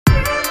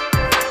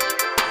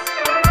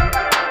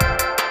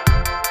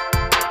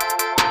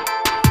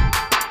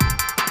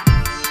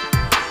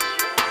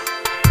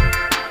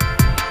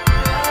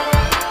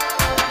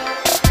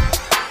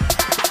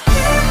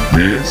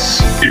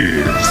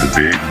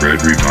Big Red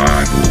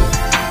Revival.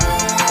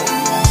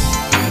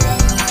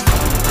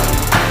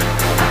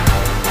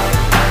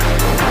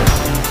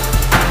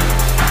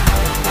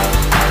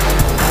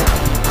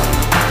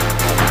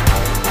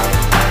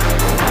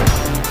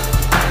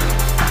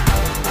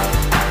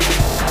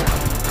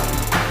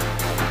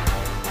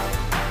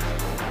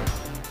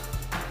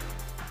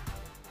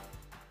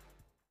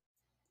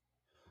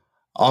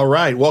 All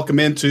right, welcome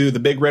into the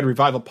Big Red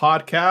Revival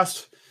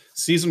podcast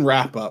season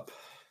wrap up.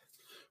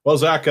 Well,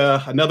 Zach,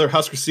 another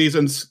Husker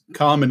season's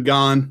come and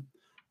gone,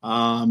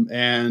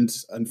 and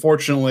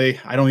unfortunately,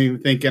 I don't even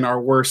think in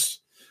our worst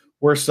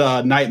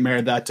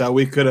nightmare that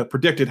we could have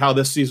predicted how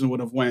this season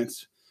would have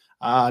went.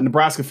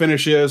 Nebraska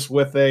finishes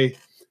with a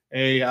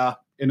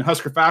in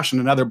Husker fashion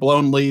another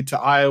blown lead to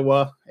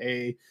Iowa,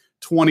 a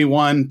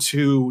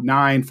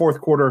 21-9 fourth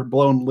quarter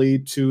blown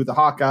lead to the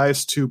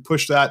Hawkeyes to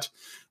push that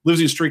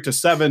losing streak to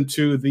 7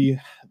 to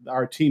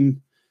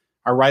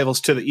our rivals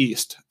to the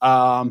east,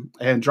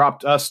 and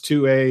dropped us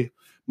to a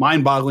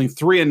mind-boggling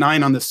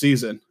 3-9 on the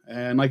season.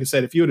 And like I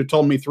said, if you would have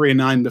told me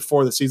 3-9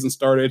 before the season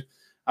started,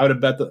 I would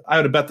have bet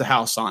the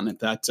house on it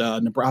that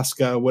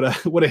Nebraska would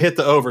have hit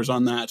the overs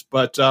on that.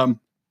 But and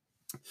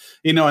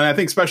I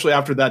think especially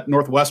after that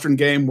Northwestern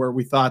game where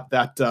we thought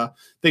that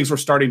things were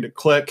starting to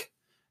click.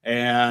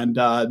 And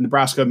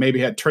Nebraska maybe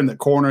had turned the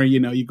corner.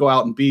 You go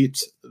out and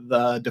beat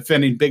the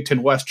defending Big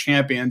Ten West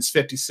champions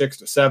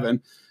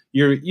 56-7.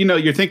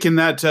 You're thinking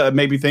that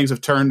maybe things have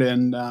turned,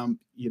 and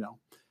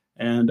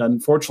and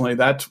unfortunately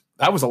that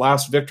was the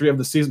last victory of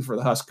the season for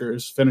the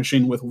Huskers,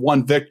 finishing with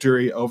one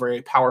victory over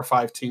a Power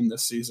 5 team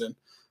this season.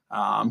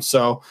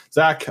 So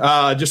Zach,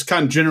 just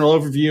kind of general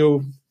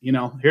overview.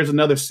 Here's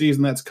another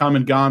season that's come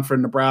and gone for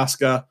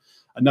Nebraska.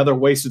 Another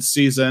wasted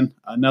season.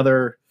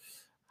 Another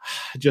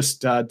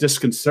just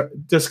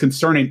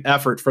disconcerting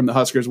effort from the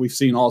Huskers we've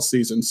seen all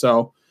season.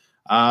 So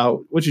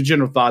what's your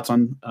general thoughts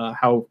on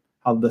how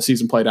the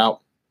season played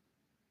out?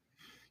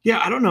 Yeah,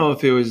 I don't know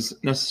if it was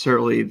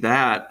necessarily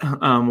that,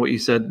 what you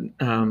said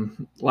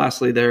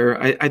lastly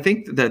there. I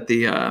think that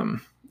the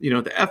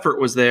effort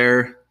was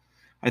there.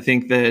 I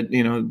think that,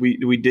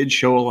 we did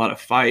show a lot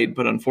of fight,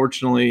 but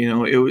unfortunately,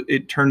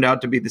 it turned out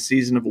to be the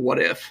season of what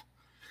if,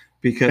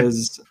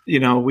 because,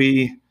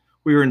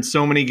 we were in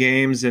so many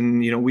games,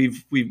 and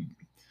we've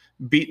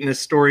beaten this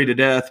story to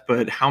death,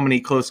 but how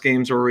many close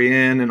games were we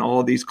in, and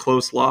all these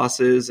close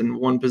losses and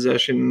one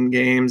possession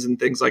games and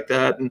things like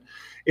that. And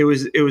it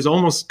was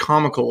almost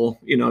comical,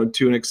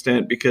 to an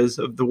extent, because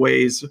of the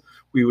ways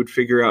we would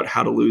figure out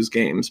how to lose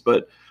games.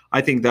 But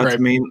I think that's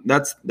right.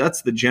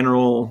 That's the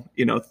general,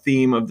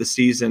 theme of the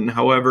season.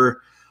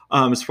 However,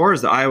 as far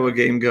as the Iowa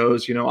game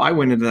goes, I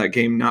went into that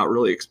game not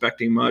really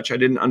expecting much. I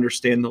didn't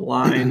understand the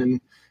line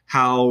and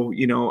how,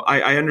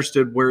 I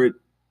understood where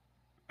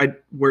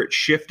it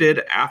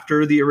shifted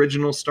after the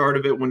original start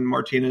of it when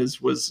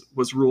Martinez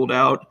was ruled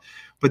out,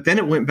 but then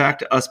it went back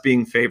to us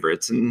being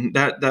favorites, and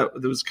that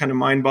was kind of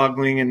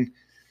mind-boggling.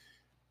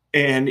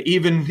 And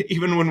even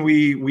when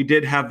we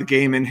did have the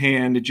game in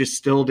hand, it just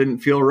still didn't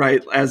feel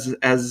right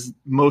as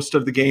most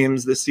of the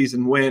games this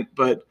season went.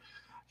 But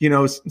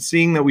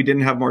seeing that we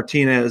didn't have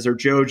Martinez or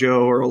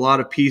JoJo or a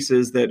lot of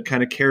pieces that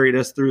kind of carried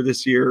us through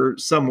this year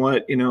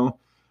somewhat,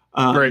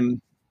 Right.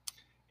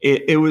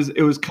 It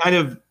was kind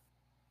of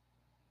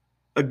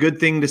a good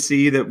thing to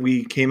see that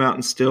we came out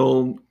and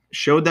still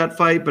showed that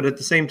fight, but at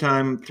the same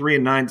time,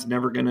 3-9 is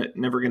never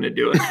gonna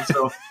do it.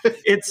 So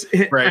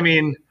Right. I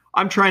mean,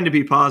 I'm trying to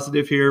be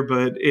positive here,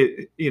 but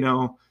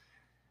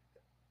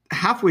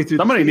halfway through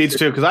Somebody needs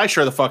to, because I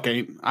sure the fuck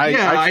ain't.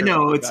 I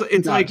know.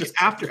 It's like just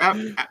after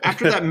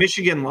that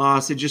Michigan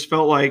loss, it just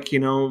felt like,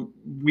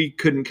 we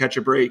couldn't catch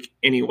a break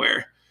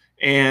anywhere.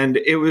 And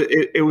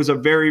it was a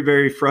very,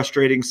 very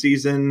frustrating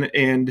season.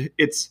 And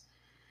it's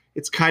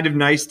kind of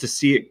nice to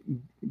see it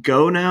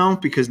go now,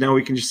 because now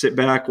we can just sit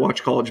back,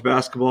 watch college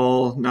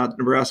basketball, not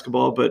Nebraska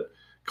ball, but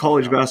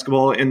college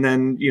basketball. And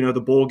then,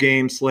 the bowl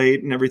game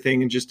slate and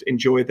everything, and just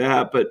enjoy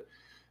that. But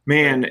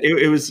man,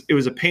 it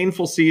was a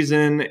painful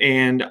season,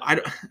 and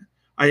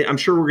I'm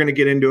sure we're going to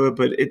get into it,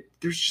 but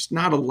there's just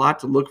not a lot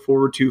to look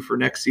forward to for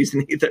next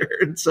season either.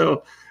 And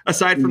so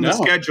aside from the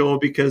schedule,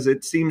 because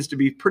it seems to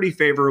be pretty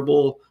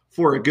favorable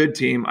for a good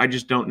team, I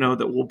just don't know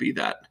that we'll be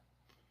that.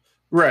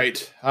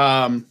 Right.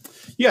 And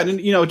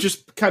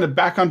just kind of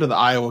back onto the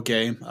Iowa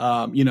game.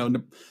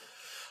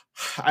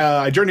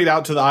 I journeyed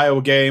out to the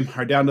Iowa game,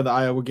 or down to the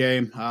Iowa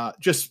game.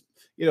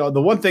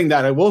 The one thing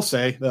that I will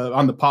say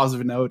on the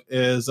positive note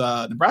is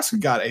Nebraska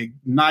got a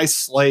nice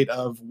slate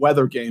of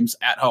weather games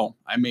at home.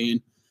 I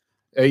mean,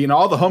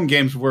 all the home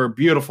games were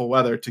beautiful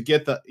weather. To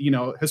get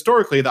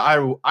historically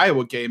the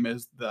Iowa game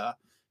is the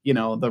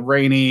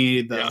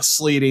rainy, the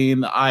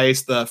sleeting, the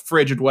ice, the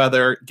frigid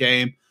weather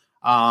game.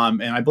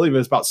 And I believe it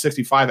was about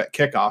 65 at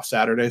kickoff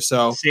Saturday.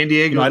 So San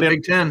Diego,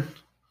 Big Ten.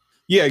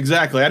 Yeah,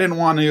 exactly. I didn't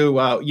want to,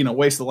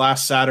 waste the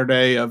last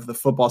Saturday of the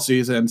football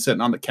season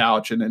sitting on the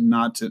couch and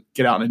not to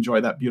get out and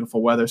enjoy that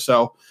beautiful weather.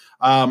 So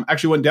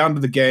actually went down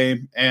to the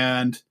game,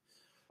 and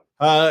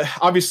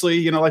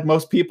obviously, like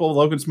most people,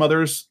 Logan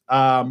Smothers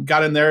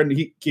got in there, and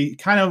he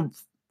kind of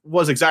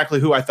was exactly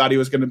who I thought he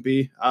was going to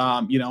be.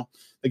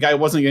 The guy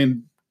wasn't going to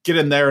get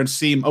in there and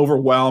seem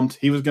overwhelmed.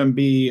 He was going to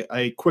be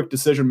a quick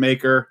decision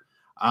maker.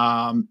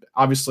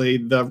 Obviously,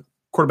 the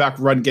quarterback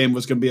run game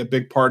was going to be a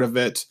big part of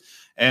it,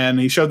 and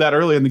he showed that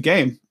early in the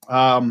game.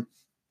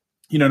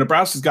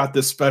 Nebraska's got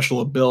this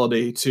special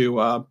ability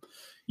to,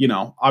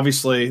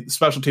 obviously the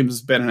special teams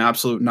has been an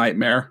absolute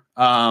nightmare.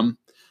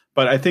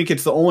 But I think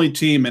it's the only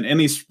team in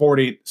any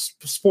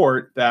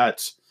sport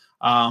that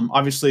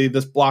obviously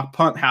this block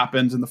punt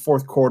happens in the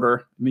fourth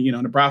quarter.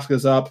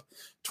 Nebraska's up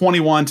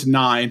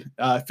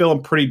 21-9,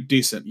 feeling pretty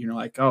decent.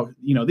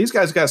 These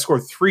guys got to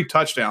score 3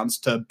 touchdowns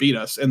to beat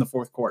us in the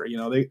fourth quarter.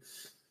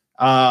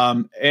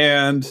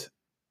 And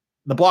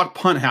the block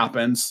punt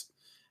happens,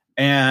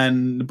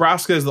 and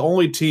Nebraska is the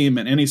only team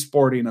in any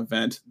sporting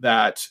event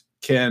that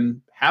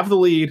can have the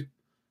lead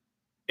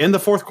in the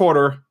fourth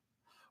quarter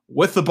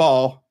with the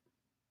ball,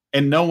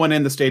 and no one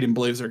in the stadium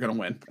believes they're going to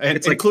win, and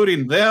it's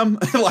including them,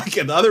 like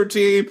the other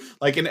team,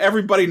 and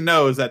everybody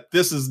knows that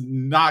this is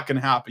not going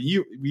to happen.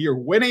 You're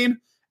winning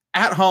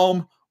at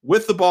home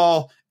with the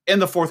ball in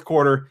the fourth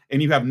quarter,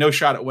 and you have no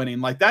shot at winning.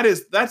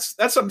 That's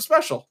something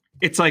special.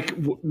 It's like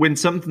when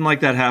something like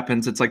that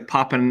happens, it's like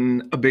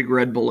popping a big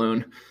red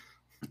balloon.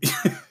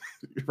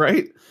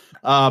 Right.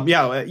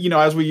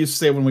 As we used to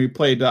say when we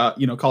played,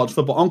 college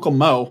football, Uncle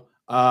Mo,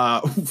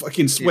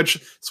 fucking switch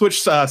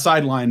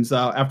sidelines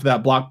after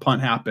that block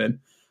punt happened.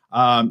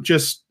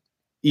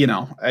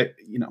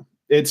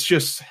 It's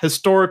just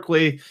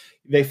historically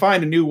they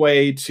find a new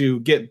way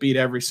to get beat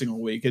every single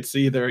week. It's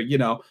either,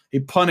 he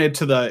punted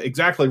to the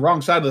exactly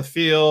wrong side of the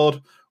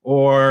field,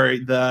 or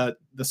the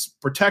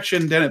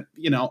protection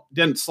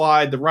didn't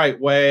slide the right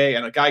way,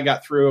 and a guy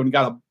got through and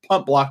got a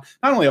punt block,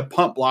 not only a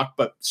punt block,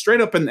 but straight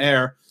up in the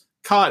air,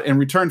 caught and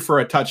returned for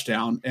a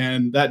touchdown.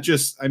 And that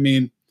just,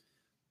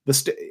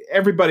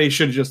 everybody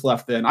should have just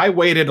left then. I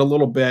waited a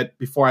little bit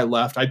before I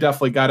left. I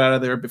definitely got out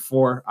of there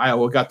before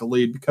Iowa got the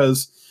lead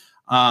because,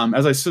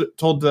 as I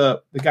told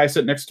the guy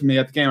sitting next to me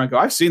at the game, I go,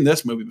 I've seen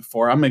this movie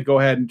before. I'm going to go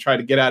ahead and try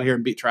to get out of here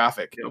and beat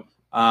traffic. Yep.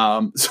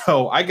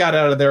 So I got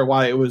out of there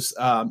while it was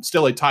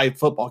still a tied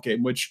football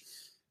game, which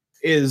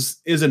is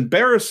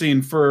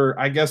embarrassing for,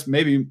 I guess,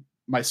 maybe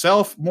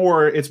myself.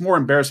 It's more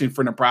embarrassing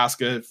for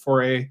Nebraska,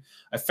 for a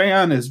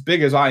fan as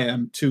big as I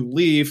am, to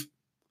leave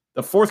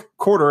the fourth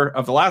quarter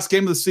of the last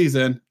game of the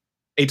season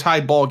a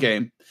tied ball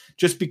game,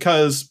 just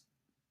because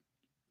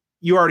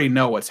you already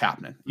know what's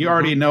happening. You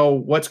already know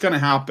what's going to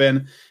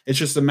happen. It's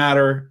just a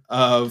matter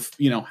of,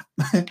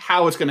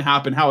 how it's going to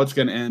happen, how it's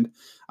going to end.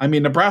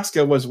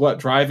 Nebraska was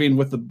driving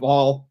with the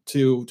ball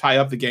to tie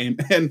up the game,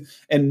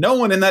 and no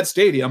one in that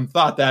stadium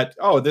thought that,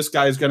 this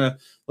guy is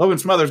Logan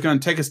Smothers going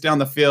to take us down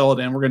the field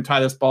and we're going to tie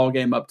this ball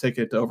game up, take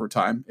it to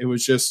overtime. It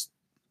was just,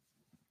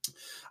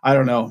 I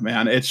don't know,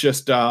 man. It's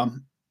just a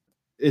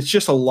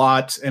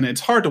lot, and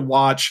it's hard to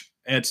watch,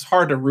 and it's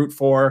hard to root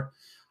for.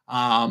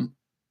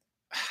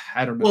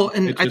 I don't know. Well,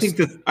 and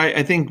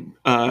I think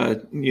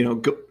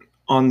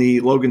on the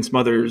Logan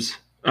Smothers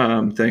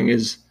thing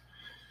is,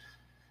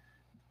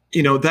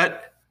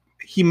 that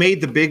he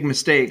made the big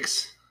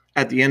mistakes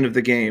at the end of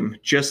the game,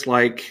 just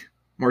like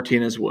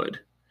Martinez would.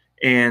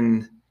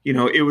 And,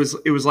 it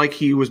was like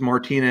he was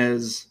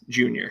Martinez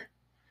Jr.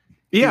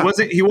 Yeah.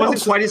 He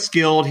wasn't quite as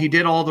skilled. He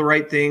did all the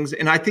right things.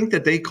 And I think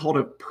that they called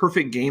a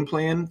perfect game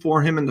plan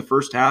for him in the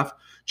first half.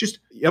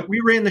 We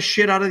ran the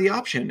shit out of the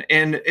option,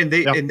 and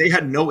they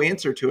had no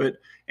answer to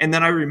it. And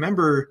then I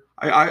remember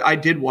I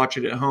did watch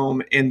it at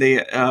home, and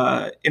they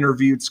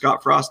interviewed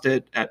Scott Frost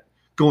at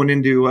going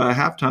into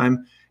halftime.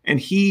 And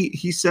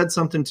he said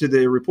something to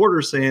the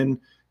reporter saying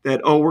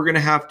that, we're going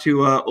to have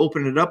to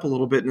open it up a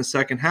little bit in the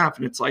second half.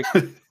 And it's like,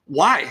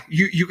 why?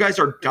 You guys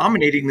are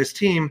dominating this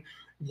team.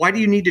 Why do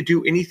you need to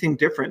do anything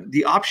different?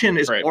 The option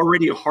is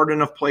already a hard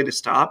enough play to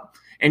stop.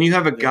 And you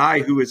have a guy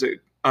who is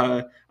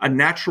a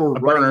natural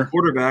running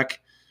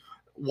quarterback.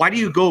 Why do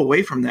you go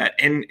away from that?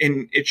 And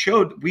it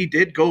showed we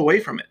did go away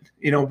from it.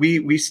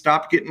 We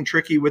stopped getting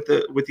tricky with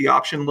the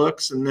option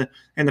looks and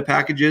the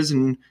packages,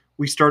 and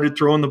we started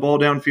throwing the ball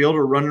downfield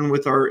or running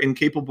with our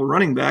incapable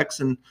running backs,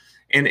 and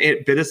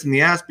it bit us in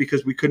the ass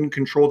because we couldn't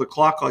control the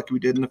clock like we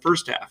did in the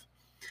first half.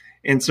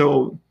 And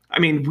so,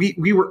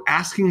 we were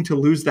asking to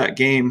lose that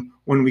game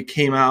when we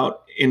came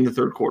out in the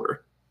third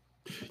quarter.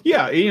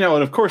 Yeah,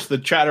 and of course the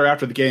chatter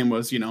after the game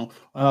was, well,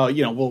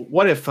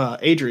 what if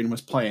Adrian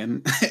was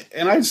playing?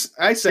 And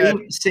I said,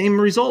 same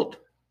result.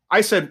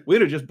 I said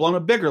we'd have just blown a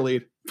bigger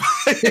lead.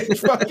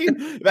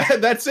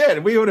 That's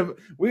it. We would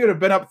have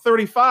been up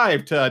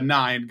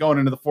 35-9 going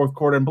into the fourth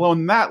quarter and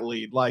blown that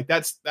lead. Like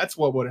that's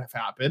what would have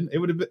happened. It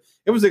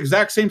was the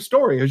exact same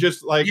story. It was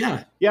just like,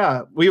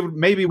 we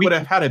would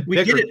have had a bigger.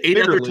 We did it 8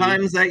 other lead.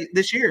 Times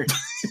this year.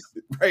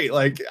 Right.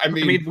 Like,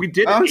 we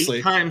did honestly,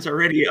 it 8 times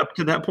already up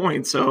to that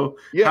point. So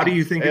how do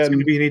you think it's going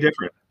to be any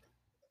different?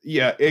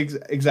 Yeah,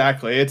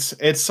 exactly.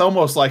 It's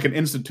almost like an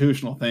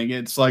institutional thing.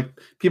 It's like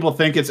people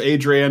think it's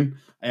Adrian,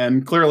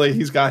 and clearly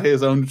he's got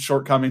his own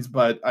shortcomings.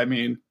 But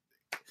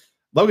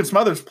Logan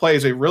Smothers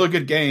plays a really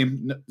good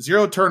game,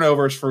 0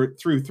 turnovers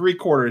through 3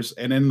 quarters,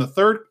 and in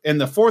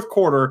the fourth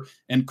quarter,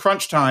 and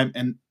crunch time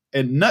and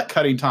nut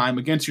cutting time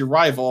against your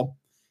rival,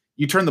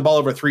 you turned the ball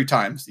over 3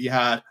 times. You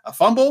had a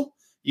fumble,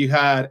 you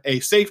had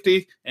a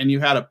safety, and you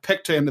had a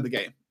pick to end of the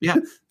game. Yeah.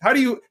 How do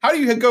you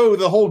go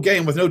the whole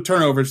game with no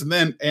turnovers, and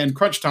then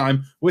crunch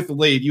time with the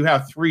lead you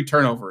have 3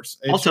 turnovers?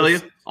 I'll tell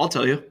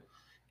you,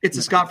 it's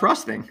a Scott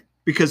Frost thing.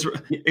 Because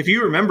if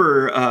you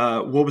remember,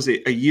 what was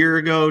it, a year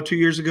ago, 2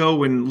 years ago,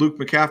 when Luke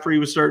McCaffrey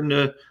was starting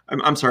to,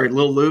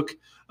 Lil Luke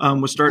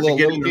was starting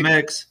to get in the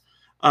mix.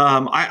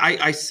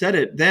 I said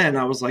it then.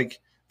 I was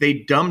like, they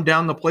dumbed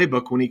down the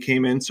playbook when he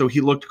came in, so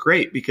he looked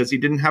great because he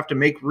didn't have to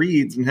make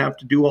reads and have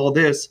to do all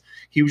this.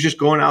 He was just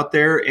going out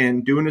there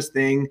and doing his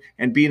thing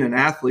and being an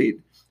athlete,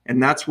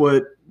 and that's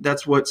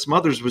what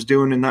Smothers was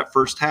doing in that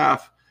first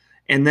half.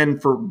 And then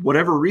for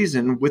whatever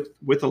reason,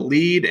 with a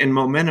lead and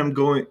momentum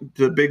going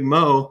to Big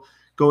Mo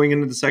going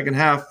into the second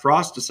half,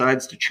 Frost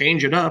decides to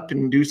change it up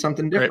and do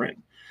something different.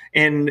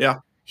 Right. And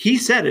he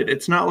said it.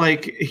 It's not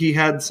like he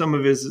had some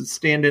of his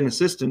stand-in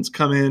assistants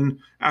come in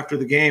after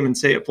the game and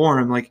say it for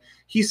him. Like,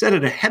 he said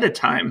it ahead of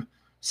time.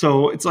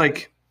 So it's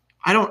like,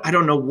 I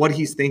don't know what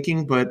he's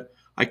thinking, but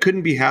I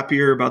couldn't be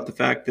happier about the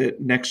fact that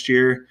next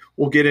year,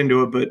 we'll get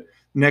into it, but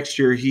next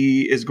year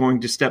he is going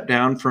to step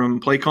down from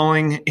play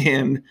calling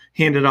and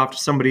hand it off to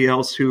somebody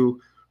else who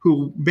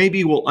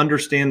maybe will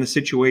understand the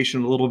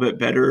situation a little bit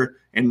better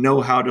and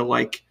know how to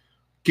like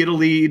get a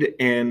lead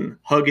and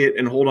hug it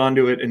and hold on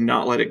to it and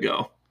not let it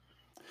go.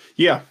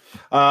 Yeah.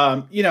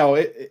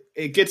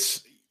 It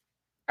gets,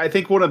 I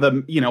think one of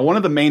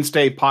the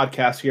mainstay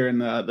podcasts here in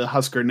the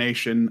Husker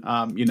Nation,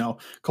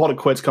 called it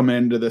quits coming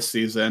into this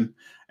season.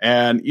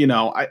 And,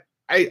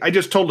 I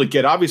just totally get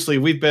it. Obviously,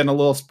 we've been a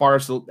little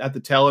sparse at the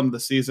tail end of the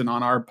season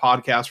on our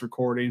podcast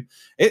recording.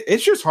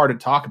 It's just hard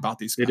to talk about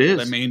these guys. It is.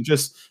 I mean,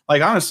 just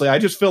like, honestly, I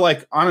just feel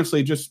like,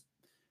 just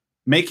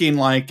making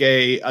like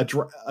a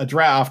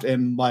draft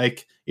and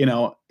like,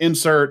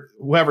 insert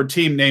whoever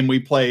team name we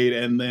played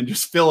and then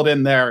just fill it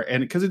in there.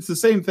 And because it's the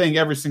same thing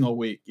every single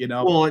week,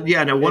 Well,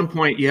 yeah, and at one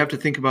point you have to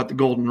think about the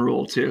golden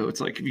rule too. It's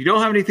like, if you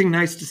don't have anything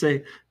nice to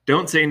say,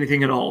 don't say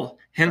anything at all.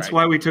 Hence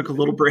why we took a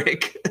little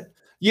break.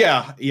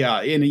 Yeah,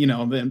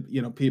 and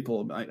then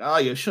people like, oh,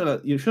 you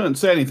shouldn't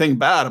say anything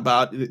bad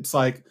about it. It's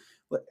like,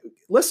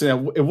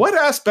 listen, in what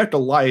aspect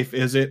of life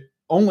is it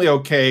only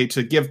okay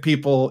to give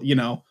people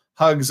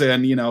hugs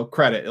and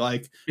credit?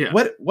 Like,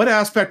 what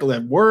aspect of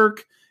that,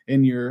 work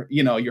and your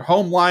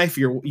home life,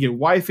 your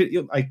wife,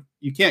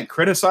 you can't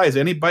criticize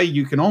anybody.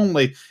 You can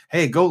only,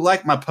 hey, go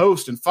like my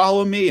post and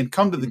follow me and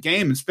come to the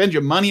game and spend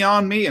your money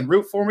on me and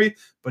root for me,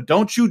 but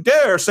don't you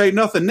dare say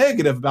nothing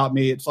negative about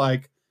me. It's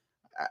like,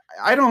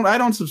 I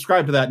don't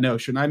subscribe to that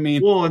notion. I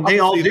mean, well, and they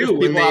all do.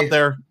 People out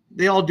there,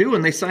 they all do,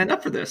 and they signed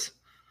up for this.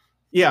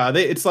 Yeah,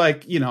 it's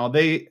like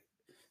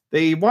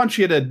they want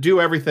you to do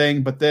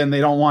everything, but then they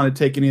don't want to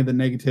take any of the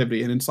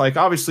negativity. And it's like,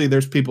 obviously,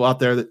 there's people out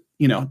there that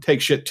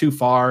take shit too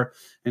far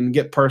and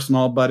get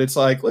personal. But it's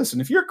like, listen,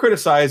 if you're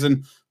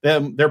criticizing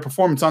their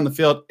performance on the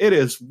field, it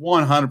is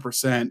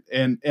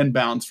 100% in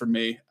bounds for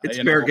me. It's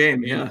fair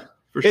game, yeah.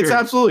 For it's sure.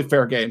 absolutely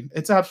fair game.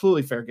 It's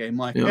absolutely fair game.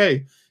 Like,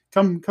 hey.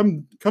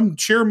 Come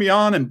cheer me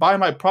on and buy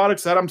my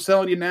products that I'm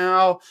selling you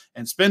now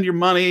and spend your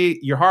money,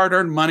 your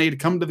hard-earned money to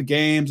come to the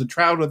games and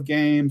travel to the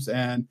games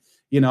and,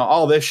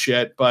 all this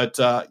shit. But,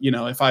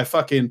 if I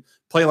fucking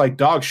play like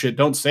dog shit,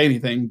 don't say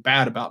anything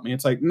bad about me.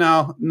 It's like,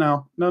 no.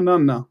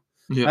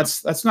 Yeah.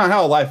 That's not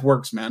how life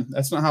works, man.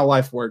 That's not how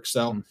life works.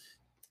 So,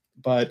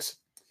 but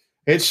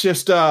it's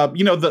just,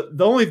 the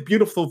only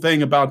beautiful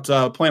thing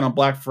about playing on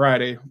Black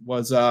Friday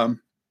was,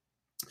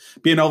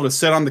 being able to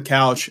sit on the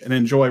couch and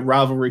enjoy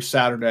Rivalry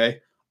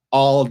Saturday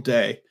all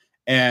day.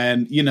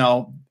 And,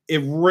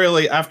 it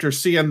really, after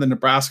seeing the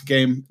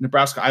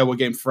Nebraska-Iowa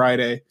game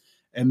Friday,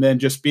 and then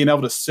just being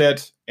able to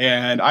sit,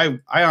 and I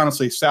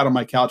honestly sat on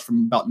my couch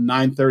from about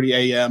 9:30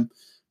 a.m.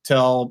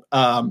 till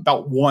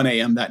about 1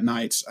 a.m. that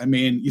night. I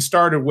mean, you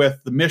started with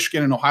the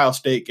Michigan and Ohio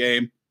State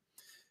game.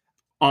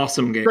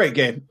 Awesome game. Great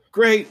game.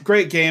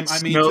 Great game.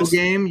 Snow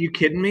game? You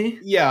kidding me?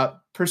 Yeah.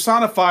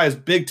 Personifies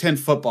Big Ten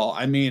football.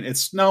 I mean,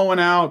 it's snowing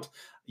out.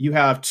 You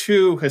have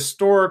 2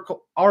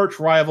 historical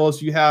arch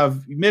rivals. You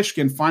have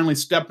Michigan finally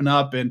stepping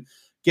up and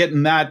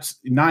getting that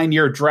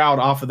 9-year drought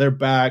off of their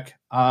back.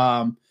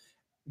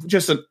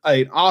 Just an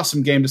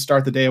awesome game to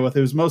start the day with.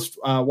 It was most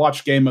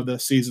watched game of the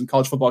season,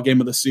 college football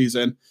game of the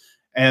season.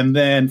 And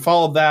then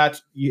followed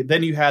that,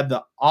 then you had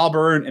the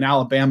Auburn and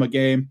Alabama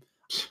game,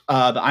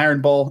 the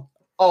Iron Bowl.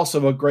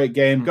 Also a great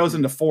game. Goes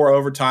into 4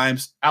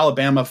 overtimes.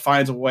 Alabama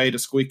finds a way to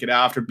squeak it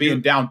out after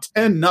being down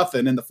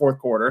 10-0 in the fourth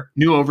quarter.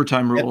 New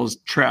overtime rule is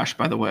trash,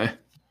 by the way.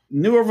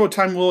 New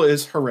overtime rule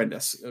is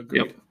horrendous.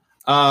 Agreed. Yep.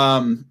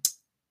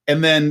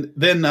 And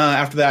then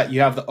after that,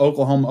 you have the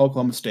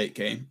Oklahoma State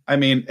game. I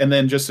mean, and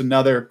then just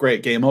another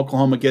great game.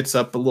 Oklahoma gets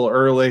up a little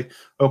early.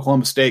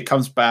 Oklahoma State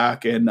comes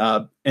back and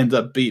ends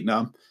up beating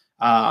them.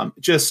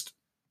 Just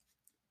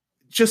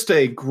just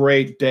a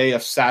great day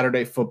of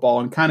Saturday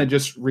football, and kind of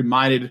just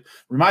reminded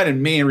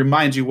me and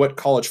reminds you what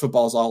college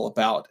football is all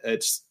about.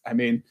 There's,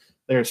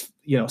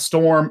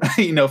 storm,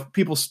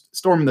 people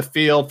storming the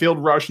field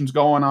rushings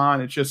going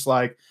on. It's just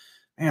like,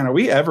 man, are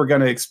we ever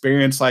going to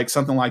experience like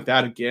something like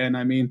that again?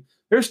 I mean,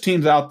 there's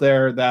teams out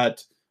there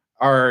that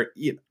are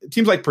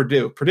teams like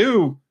Purdue.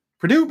 Purdue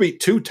beat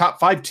 2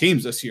 top 5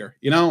 teams this year.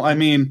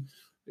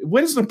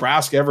 When is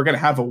Nebraska ever going to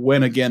have a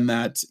win again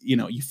that,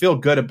 you feel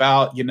good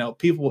about,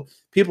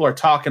 people are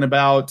talking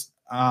about?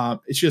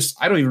 It's just,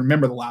 I don't even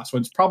remember the last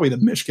one. It's probably the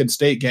Michigan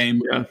State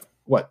game,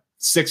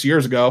 6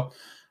 years ago,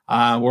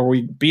 where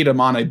we beat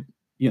them on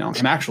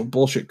an actual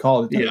bullshit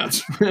call. Yeah,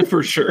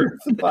 for sure.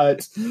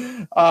 but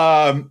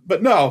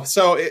no,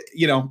 so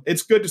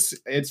it's good to see,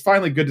 it's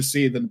finally good to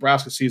see the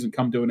Nebraska season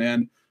come to an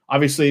end.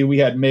 Obviously we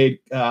had made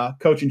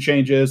coaching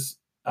changes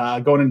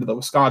going into the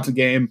Wisconsin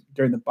game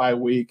during the bye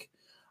week.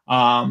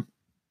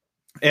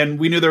 And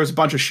we knew there was a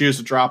bunch of shoes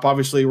to drop.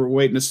 Obviously, we're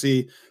waiting to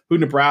see who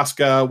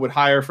Nebraska would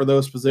hire for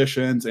those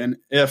positions, and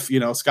if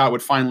Scott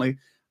would finally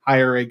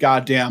hire a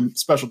goddamn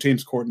special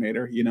teams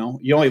coordinator. You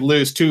only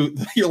lose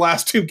your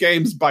last 2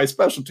 games by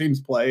special teams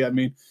play. I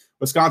mean,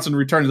 Wisconsin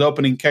returns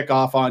opening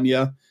kickoff on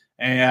you,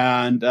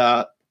 and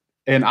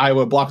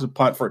Iowa blocks a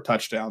punt for a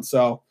touchdown.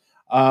 So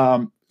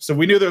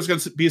we knew there was going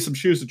to be some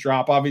shoes to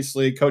drop.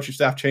 Obviously, coaching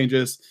staff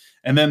changes.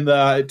 And then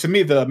to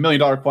me, the $1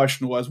 million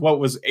question was, what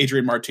was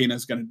Adrian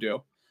Martinez going to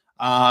do?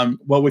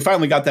 Well, we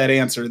finally got that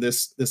answer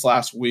this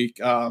last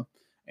week.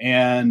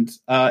 And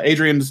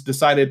Adrian's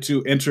decided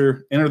to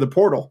enter the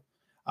portal.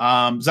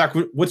 Zach,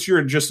 what's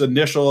your just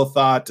initial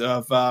thought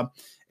of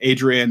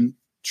Adrian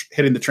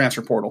hitting the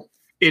transfer portal?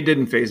 It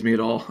didn't faze me at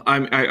all.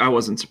 I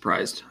wasn't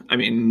surprised. I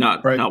mean,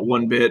 not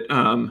one bit.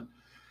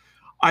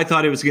 I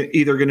thought it was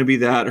either going to be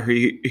that, or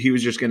he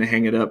was just going to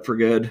hang it up for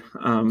good.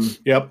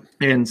 Yep.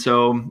 And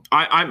so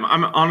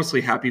I'm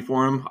honestly happy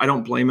for him. I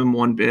don't blame him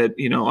one bit.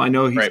 I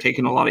know he's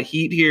taken a lot of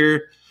heat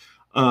here,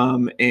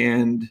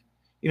 and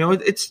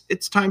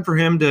it's time for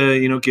him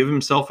to give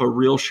himself a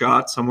real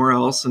shot somewhere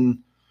else. And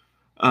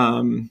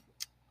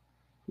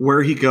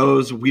where he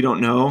goes, we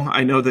don't know.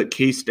 I know that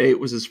K-State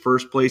was his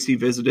first place he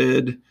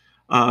visited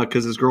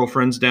because his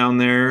girlfriend's down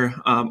there.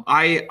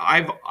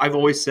 I've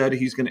always said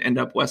he's going to end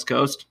up West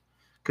Coast,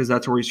 because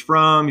that's where he's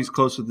from. He's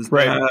close with his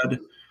dad.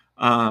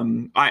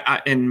 And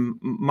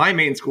my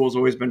main school has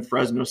always been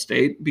Fresno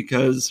State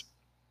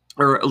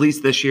or at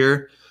least this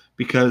year,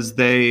 because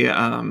they're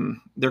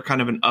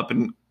kind of an up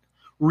and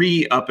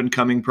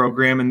coming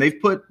program, and they've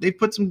put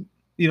some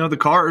the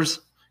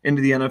cars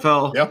into the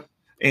NFL. Yep.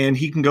 And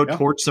he can go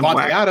torch some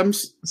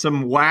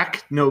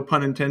whack, no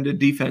pun intended,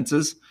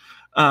 defenses.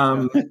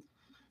 No,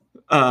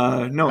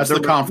 that's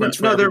the conference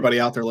for everybody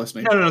out there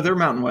listening. No, they're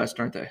Mountain West,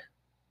 aren't they?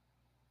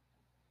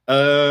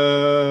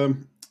 Well,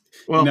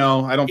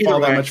 no, I don't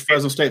follow that much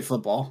Fresno State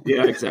football.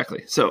 Yeah,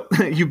 exactly. So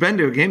you've been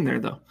to a game there,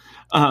 though.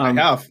 I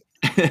have.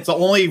 It's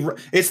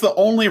the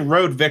only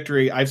road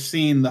victory I've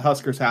seen the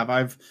Huskers have.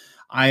 I've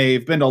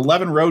been to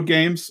 11 road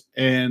games,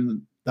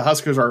 and the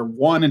Huskers are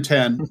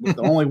 1-10, with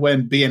the only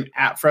win being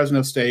at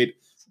Fresno State,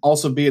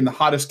 also being the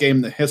hottest game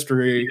in the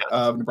history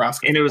of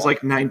Nebraska. And it was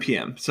like 9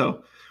 p.m.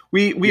 So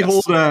we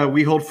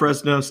hold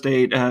Fresno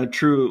State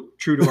true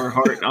to our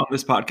heart on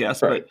this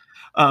podcast. Right.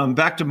 But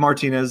back to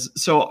Martinez.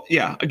 So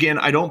yeah, again,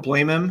 I don't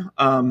blame him.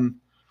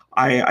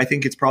 I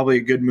think it's probably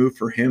a good move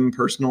for him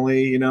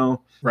personally.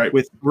 Right.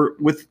 With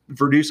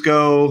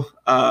Verduzco,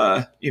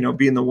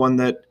 being the one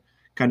that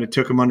kind of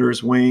took him under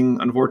his wing,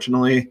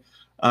 unfortunately.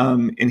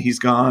 And he's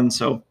gone.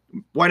 So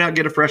why not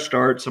get a fresh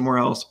start somewhere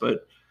else?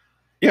 But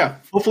yeah,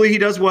 hopefully he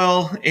does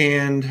well.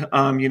 And,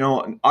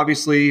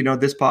 obviously,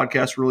 this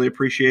podcast really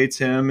appreciates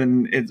him,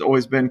 and it's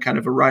always been kind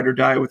of a ride or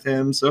die with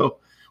him. So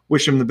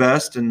wish him the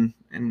best and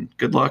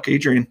good luck,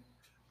 Adrian.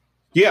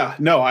 Yeah,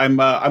 no,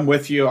 I'm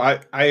with you.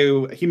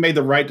 He made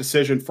the right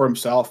decision for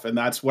himself, and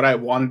that's what I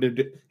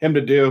wanted him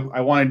to do.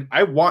 I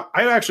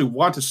actually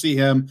want to see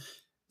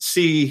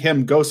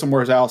him go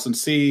somewhere else and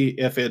see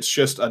if it's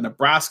just a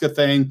Nebraska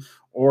thing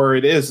or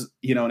it is,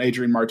 an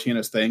Adrian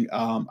Martinez thing.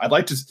 I'd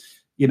like to,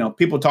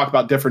 people talk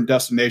about different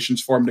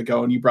destinations for him to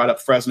go, and you brought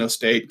up Fresno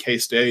State,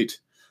 K-State,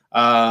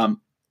 and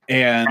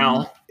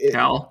Cal.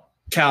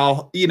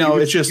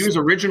 It's just, he was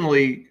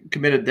originally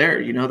committed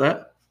there. You know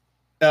that?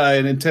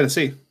 In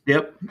Tennessee.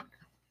 Yep.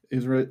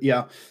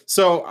 Yeah.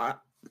 So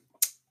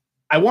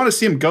I want to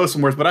see him go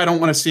somewhere, but I don't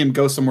want to see him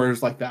go somewhere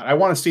like that. I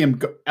want to see him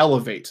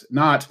elevate,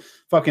 not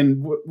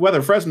fucking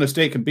whether Fresno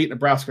State can beat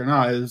Nebraska or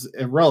not is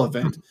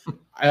irrelevant.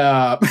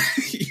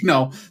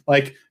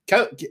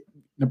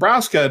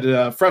 Nebraska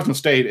to Fresno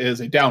State is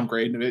a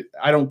downgrade.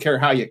 I don't care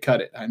how you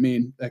cut it. I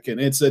mean,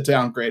 it's a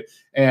downgrade.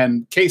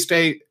 And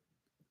K-State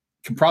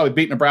can probably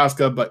beat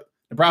Nebraska, but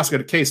Nebraska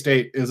to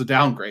K-State is a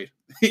downgrade.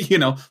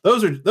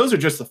 Those are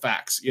just the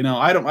facts.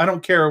 I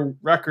don't care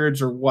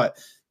records or what.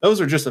 Those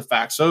are just the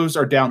facts. Those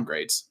are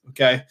downgrades.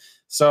 Okay.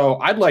 So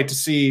I'd like to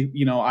see,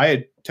 I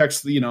had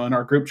texted, in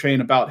our group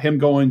chain about him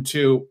going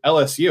to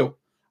LSU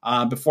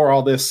before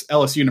all this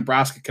LSU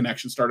Nebraska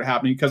connection started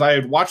happening, because I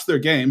had watched their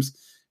games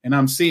and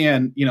I'm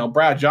seeing,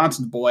 Brad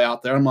Johnson's boy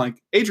out there. I'm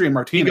like, Adrian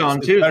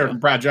Martinez is better than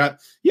Brad Johnson.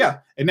 Yeah.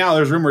 And now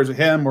there's rumors of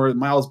him or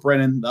Miles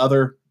Brennan, the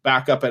other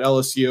backup at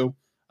LSU,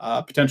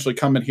 potentially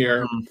coming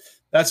here. Mm-hmm.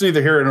 That's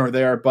neither here nor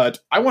there, but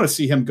I want to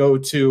see him go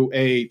to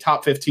a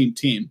top 15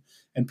 team.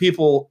 And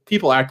people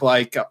act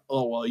like,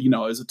 oh, well,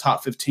 is a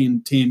top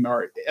 15 team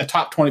or a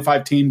top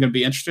 25 team going to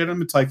be interested in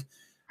him? It's like,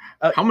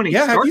 how many?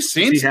 Yeah, have you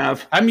seen?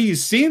 You've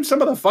seen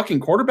some of the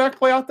fucking quarterback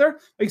play out there.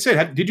 Like you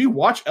said, did you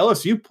watch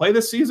LSU play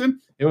this season?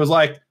 It was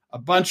like a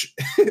bunch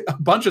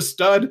of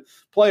stud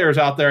players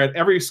out there at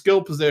every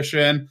skill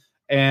position,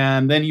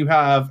 and then you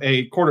have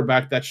a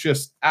quarterback that's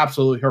just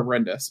absolutely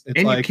horrendous.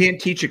 It's you can't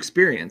teach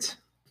experience,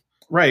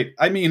 right?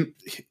 I mean,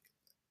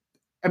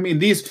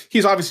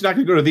 he's obviously not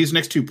going to go to these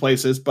next two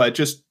places, but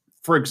just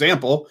for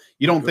example,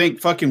 you don't think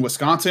fucking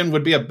Wisconsin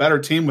would be a better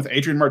team with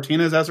Adrian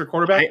Martinez as their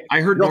quarterback? I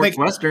heard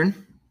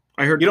Northwestern.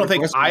 You don't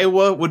think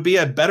Iowa would be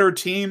a better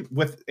team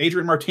with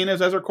Adrian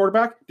Martinez as their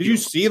quarterback? Did you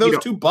see those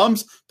two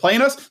bums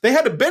playing us? They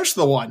had to bench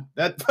the one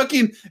that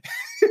fucking.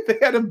 They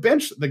had to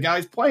bench the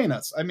guys playing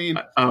us. I mean,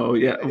 oh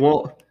yeah.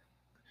 Well,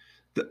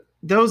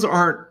 those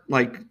aren't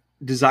like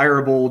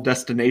desirable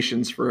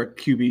destinations for a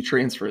QB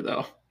transfer,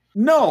 though.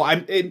 No,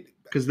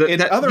 because you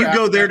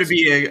go there to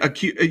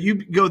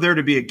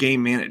be a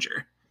game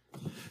manager.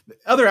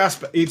 Other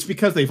aspect, it's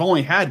because they've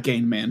only had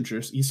game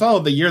managers. You saw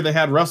the year they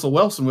had Russell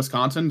Wilson,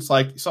 Wisconsin. It's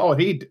like you saw what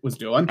he was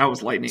doing. That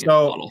was lightning in a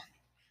bottle.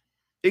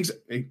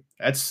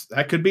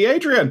 That could be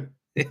Adrian.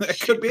 That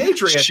could be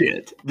Adrian.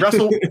 Shit.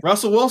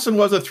 Russell Wilson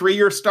was a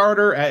 3-year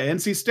starter at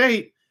NC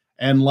State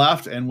and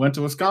left and went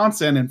to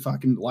Wisconsin and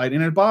fucking lightning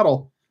in a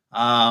bottle.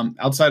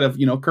 Outside of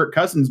Kirk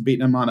Cousins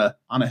beating him on a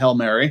Hail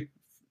Mary,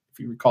 if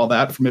you recall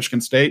that from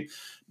Michigan State.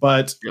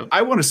 But yep.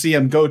 I want to see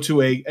him go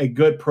to a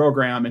good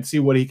program and see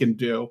what he can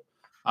do.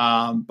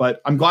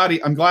 But I'm glad he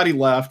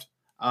left,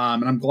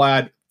 and I'm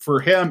glad for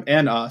him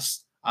and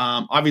us.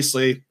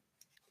 Obviously,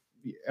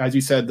 as you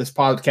said, this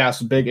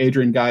podcast is big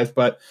Adrian guys,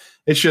 but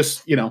it's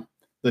just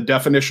the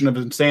definition of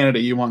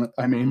insanity.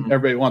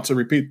 Everybody wants to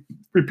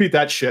repeat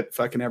that shit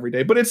fucking every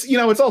day, but it's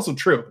it's also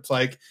true. It's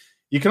like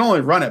you can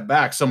only run it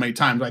back so many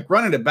times. Like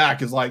running it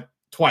back is like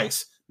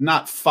twice,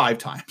 not 5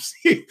 times.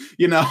 You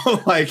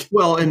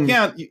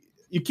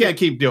can't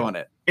keep doing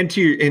it. And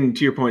to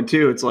your point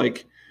too, it's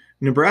like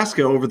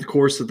Nebraska over the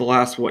course of the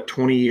last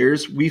 20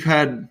 years, we've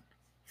had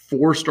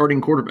 4 starting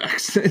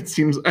quarterbacks. It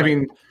seems. I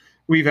mean,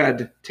 we've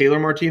had Taylor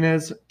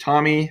Martinez,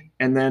 Tommy,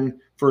 and then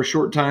for a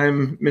short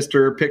time,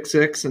 Mr. Pick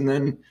Six, and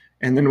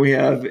then we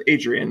have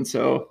Adrian.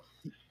 So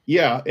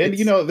yeah, and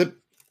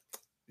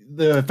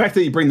the fact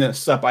that you bring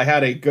this up, I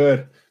had a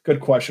good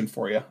question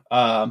for you.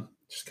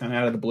 Just kind of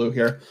out of the blue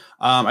here.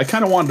 I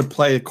kind of wanted to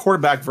play a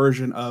quarterback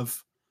version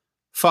of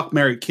Fuck,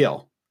 Marry,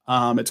 Kill.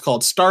 It's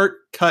called Start,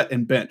 Cut,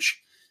 and Bench.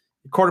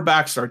 The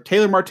quarterbacks are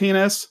Taylor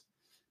Martinez,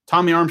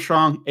 Tommy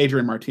Armstrong,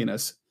 Adrian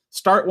Martinez.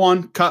 Start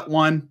one, cut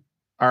one,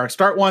 or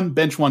start one,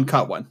 bench one,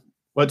 cut one.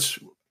 What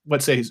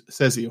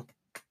says you?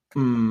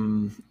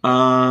 Gosh,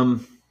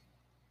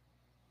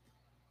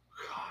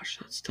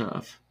 that's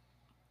tough.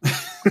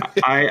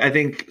 I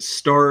think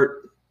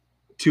start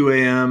 2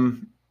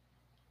 a.m.,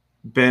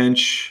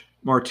 bench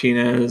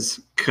Martinez,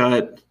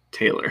 cut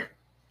Taylor.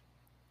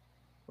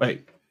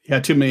 Wait, you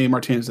had too many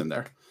Martinez in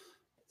there.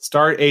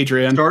 Start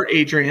Adrian.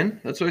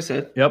 That's what I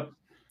said. Yep.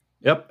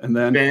 And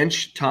then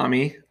bench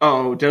Tommy.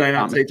 Oh, did I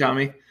not say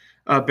Tommy?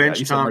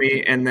 Bench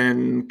Tommy and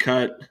then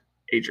cut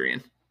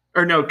Adrian.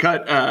 Or no,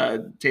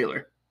 cut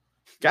Taylor.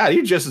 God,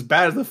 you're just as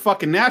bad as the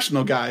fucking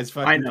national guys.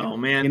 I know,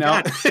 man.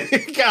 God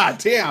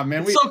damn,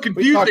 man. It's so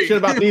confusing. We talk shit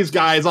about these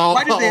guys all.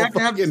 Why do they have to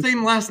have the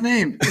same last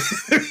name?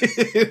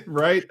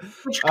 Right?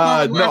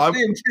 Last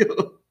name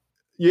too.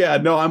 Yeah,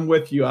 no, I'm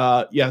with you.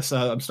 Yes,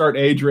 I'm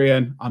starting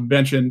Adrian. I'm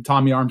benching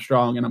Tommy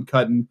Armstrong, and I'm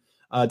cutting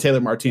Taylor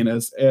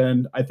Martinez.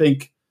 And I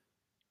think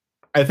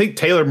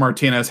Taylor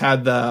Martinez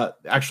had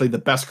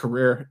the best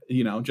career.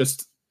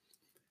 Just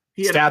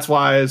stats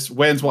wise,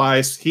 wins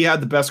wise, he had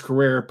the best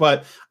career.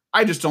 But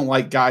I just don't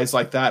like guys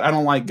like that. I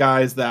don't like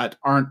guys that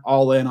aren't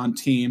all in on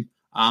team.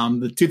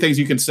 The 2 things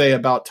you can say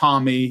about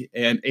Tommy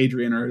and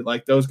Adrian are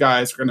like those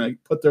guys are going to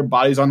put their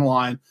bodies on the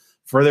line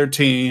for their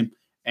team.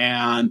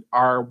 And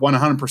are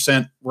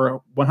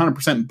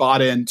 100%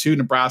 bought into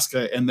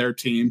Nebraska and their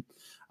team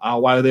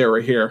while they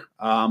were here.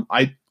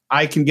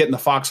 I can get in the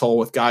foxhole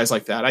with guys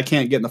like that. I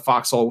can't get in the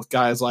foxhole with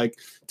guys like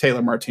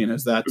Taylor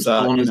Martinez. That's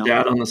calling his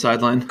dad on the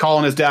sideline,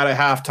 calling his dad at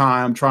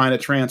halftime, trying to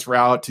transfer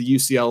out to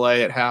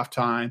UCLA at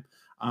halftime,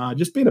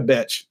 just being a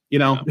bitch.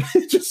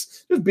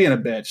 Just being a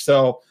bitch.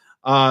 So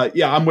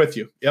yeah, I'm with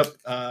you. Yep,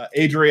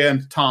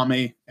 Adrian,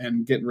 Tommy,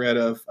 and getting rid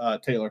of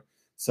Taylor.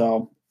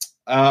 So.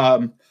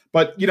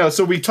 But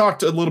so we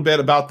talked a little bit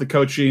about the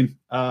coaching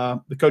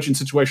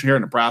situation here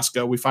in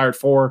Nebraska. We fired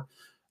 4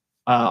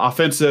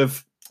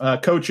 offensive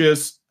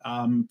coaches,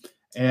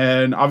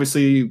 and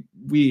obviously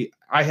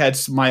I had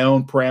my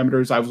own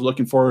parameters I was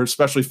looking for,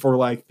 especially for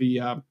like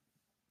the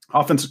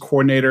offensive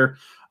coordinator.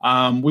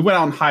 We went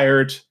out and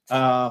hired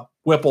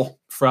Whipple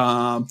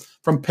from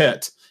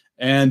Pitt,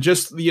 and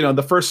just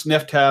the first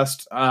sniff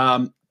test.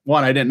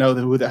 one, I didn't know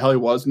who the hell he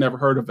was, never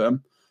heard of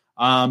him.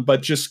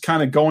 But just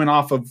kind of going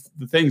off of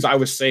the things I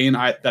was saying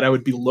that I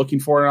would be looking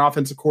for in an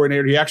offensive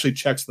coordinator, he actually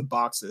checks the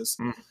boxes.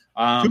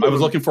 I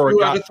was looking for a guy.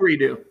 2 out of 3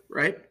 do,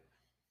 right?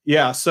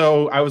 Yeah,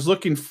 so I was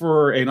looking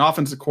for an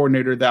offensive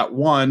coordinator that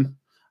wasn't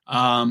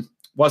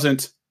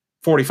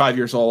 45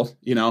 years old,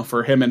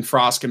 for him and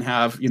Frost can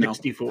have,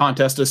 64.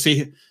 contest to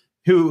see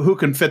who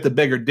can fit the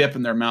bigger dip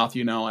in their mouth,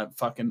 at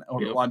fucking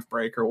over lunch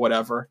break or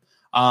whatever.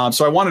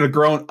 So I wanted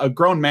a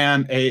grown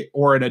man,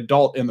 or an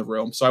adult in the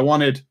room. So I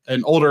wanted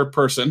an older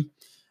person,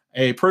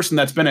 a person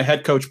that's been a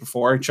head coach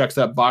before, checks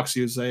that box.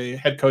 He was a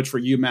head coach for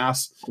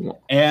UMass.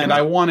 And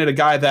I wanted a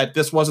guy that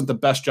this wasn't the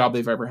best job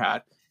they've ever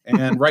had.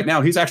 And right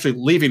now he's actually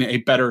leaving a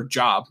better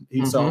job.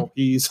 So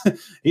he's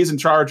in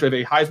charge of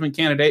a Heisman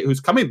candidate who's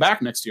coming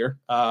back next year,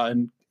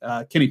 and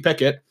Kenny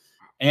Pickett,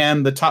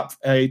 and the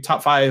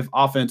top 5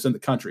 offense in the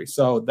country.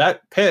 So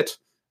that Pitt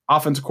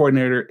offensive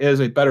coordinator is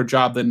a better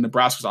job than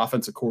Nebraska's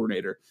offensive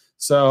coordinator.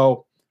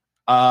 So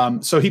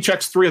he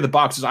checks 3 of the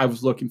boxes I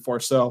was looking for.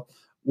 So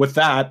with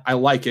that, I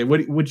like it.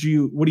 What do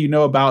you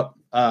know about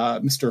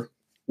Mr.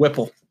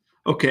 Whipple?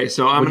 Okay,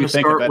 so I'm going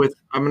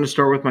to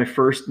start with my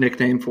first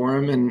nickname for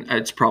him, and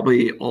it's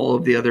probably all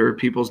of the other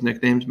people's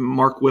nicknames.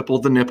 Mark Whipple,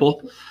 the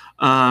Nipple.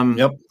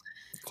 Yep,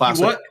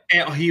 classic.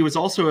 He was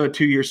also a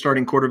 2-year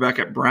starting quarterback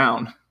at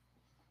Brown,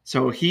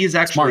 so he's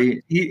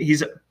actually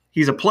he's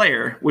a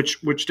player,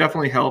 which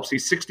definitely helps.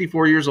 He's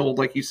 64 years old,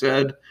 like you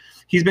said.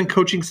 He's been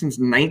coaching since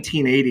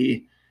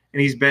 1980,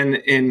 and he's been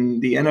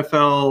in the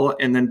NFL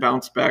and then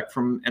bounced back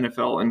from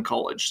NFL and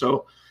college.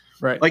 So.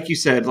 Right. Like you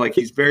said,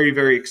 he's very,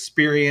 very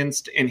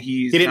experienced, and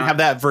he didn't have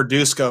that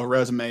Verduzco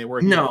resume where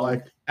he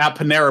was at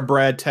Panera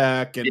Bread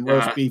Tech and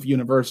Roast Beef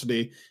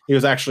University. He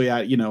was actually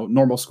at,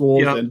 normal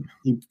schools, and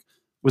he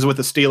was with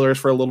the Steelers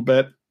for a little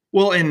bit.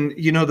 Well, and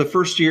the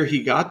first year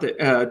he got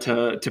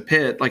to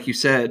Pitt, like you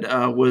said,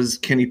 was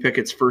Kenny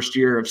Pickett's first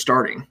year of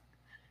starting,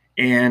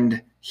 and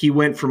he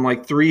went from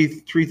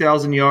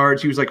 3,000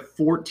 yards. He was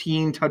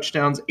 14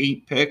 touchdowns,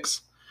 8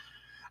 picks.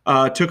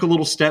 Took a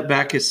little step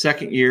back his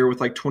second year with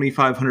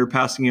 2,500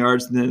 passing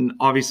yards. And then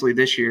obviously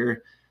this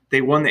year they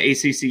won the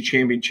ACC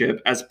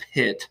championship as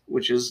Pitt,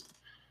 which is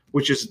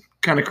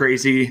kind of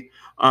crazy.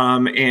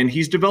 And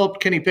he's developed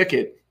Kenny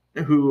Pickett,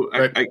 who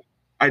right.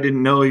 I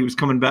didn't know he was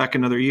coming back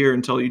another year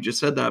until you just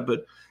said that,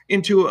 but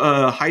into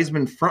a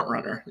Heisman front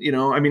runner,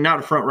 not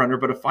a front runner,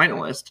 but a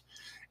finalist.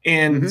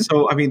 And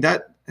so,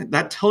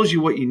 that tells you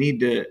what you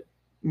need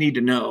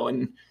to know.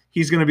 And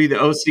he's going to be the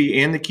OC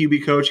and the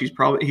QB coach.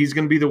 He's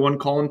going to be the one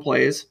calling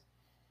plays.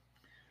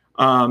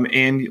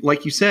 And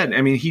like you said,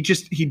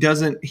 he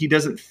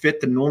doesn't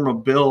fit the normal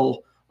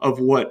bill of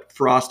what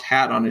Frost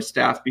had on his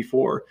staff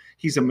before.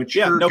 He's a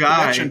mature guy. No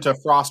connection to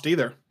Frost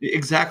either.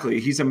 Exactly.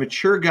 He's a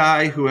mature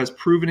guy who has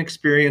proven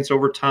experience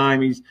over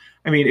time.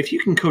 If you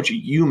can coach at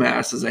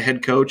UMass as a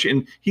head coach,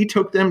 and he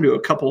took them to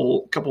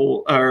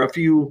a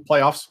few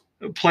playoffs,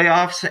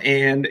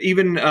 and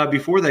even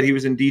before that he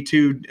was in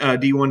D2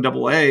 D1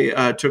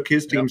 AA, took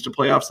his teams to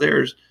playoffs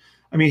there.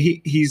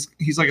 He's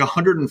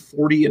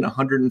 140 and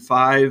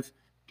 105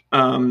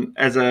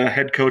 as a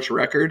head coach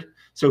record,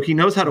 so he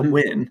knows how to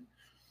win.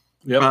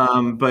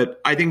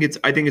 But I think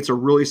it's a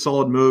really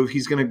solid move.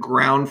 He's going to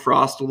ground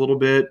Frost a little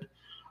bit,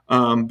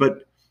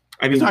 but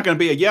he's not going to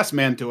be a yes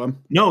man to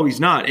him. No, he's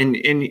not. And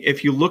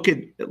if you look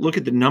at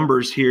the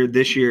numbers here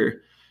this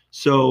year,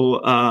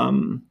 so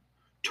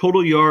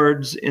total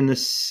yards in the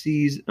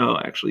season. Oh,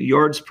 actually,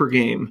 yards per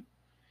game.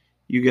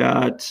 You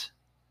got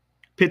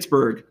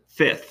Pittsburgh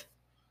 5th,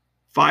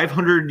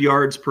 500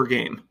 yards per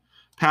game.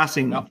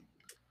 Passing, no.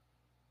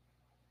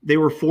 They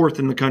were 4th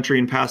in the country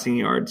in passing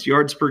yards.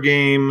 Yards per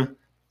game,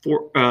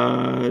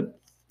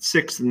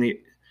 6th in the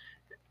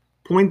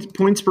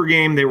points per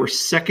game. They were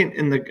 2nd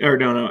in the. Or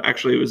no,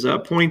 actually, it was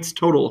points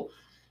total,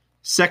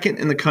 2nd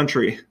in the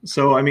country.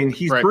 So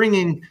he's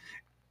bringing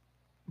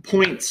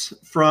points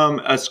from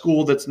a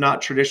school that's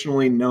not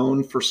traditionally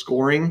known for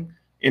scoring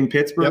in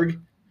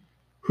Pittsburgh,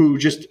 who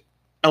just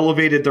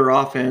elevated their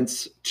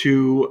offense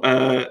to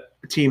a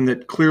team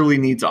that clearly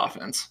needs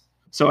offense.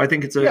 So I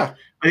think it's a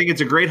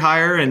great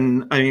hire,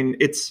 and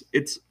it's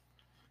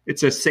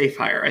a safe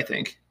hire, I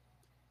think.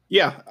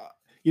 Yeah.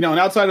 And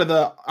outside of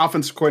the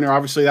offensive coordinator,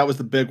 obviously that was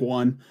the big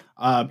one.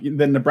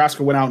 Then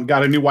Nebraska went out and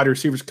got a new wide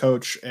receivers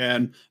coach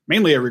and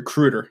mainly a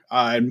recruiter,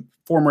 and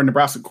former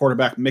Nebraska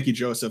quarterback Mickey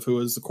Joseph, who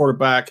was the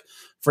quarterback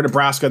for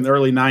Nebraska in the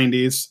early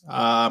 90s.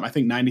 I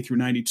think 90 through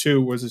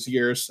 92 was his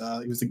years.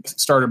 He was the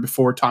starter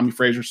before Tommy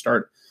Frazier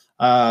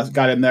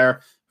got in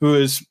there, who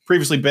has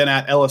previously been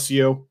at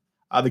LSU.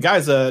 The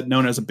guy's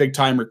known as a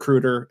big-time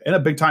recruiter and a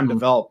big-time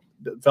develop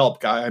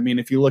guy.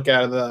 If you look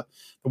at the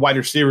wide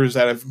receivers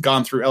that have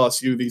gone through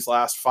LSU these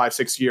last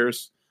 5-6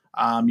 years,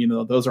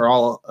 those are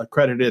all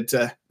accredited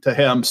to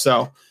him.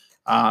 So,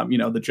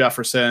 the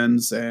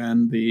Jeffersons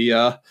and the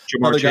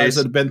other guys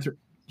that have been through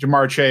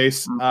Jamar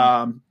Chase.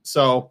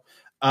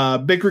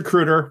 Big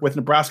recruiter with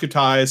Nebraska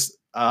ties.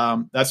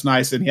 That's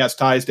nice. And he has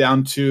ties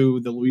down to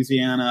the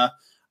Louisiana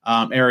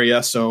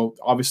area. So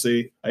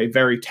obviously a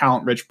very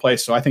talent rich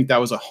place. So I think that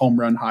was a home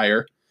run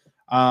hire.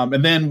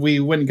 And then we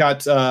went and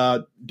got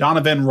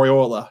Donovan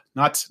Royola,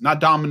 not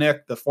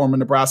Dominic, the former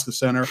Nebraska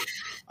center.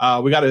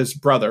 We got his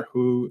brother,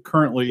 who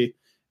currently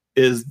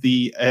is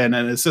an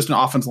assistant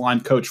offensive line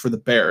coach for the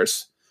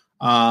Bears.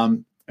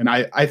 And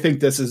I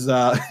think this is,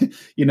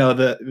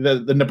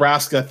 the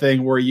Nebraska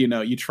thing where,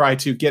 you try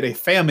to get a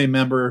family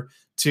member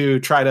to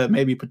try to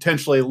maybe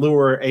potentially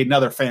lure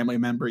another family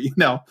member,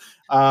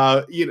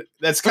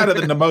 that's kind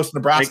of the most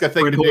Nebraska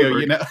thing to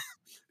do,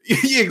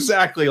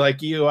 Exactly.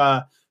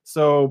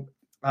 So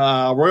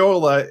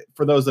Royola,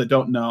 for those that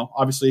don't know,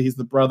 obviously he's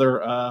the brother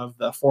of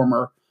the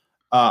former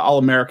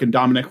All-American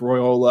Dominic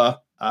Royola,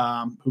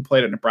 who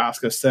played at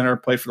Nebraska center,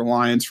 played for the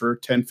Lions for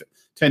 10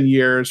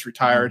 years,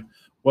 retired. Mm-hmm.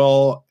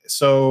 Well,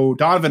 so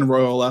Donovan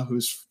Royola,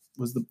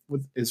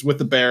 is with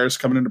the Bears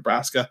coming to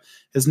Nebraska.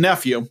 His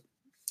nephew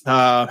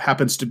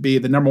happens to be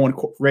the number one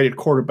rated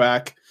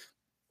quarterback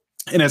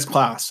in his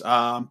class.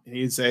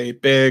 He's a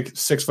big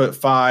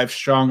 6'5",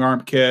 strong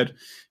arm kid.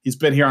 He's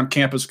been here on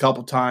campus a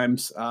couple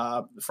times,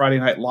 Friday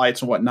Night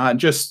Lights and whatnot.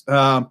 Just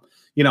as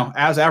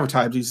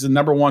advertised, he's the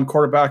number one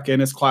quarterback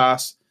in his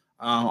class.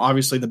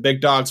 Obviously, the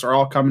big dogs are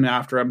all coming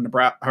after him.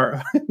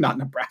 Not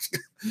Nebraska,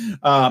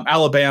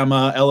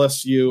 Alabama,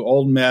 LSU,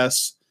 Ole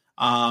Miss,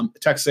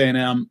 Texas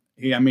A&M.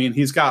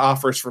 He's got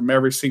offers from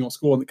every single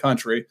school in the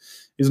country.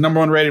 He's the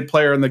number one rated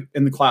player in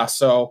the class.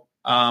 So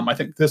I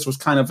think this was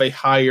kind of a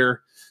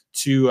hire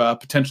to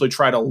potentially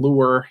try to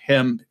lure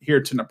him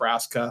here to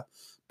Nebraska.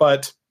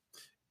 But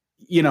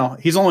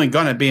he's only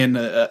going to be in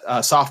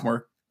a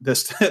sophomore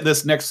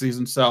this next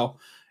season. So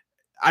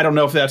I don't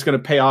know if that's going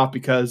to pay off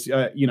because,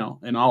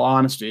 in all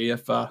honesty,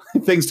 if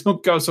things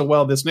don't go so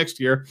well this next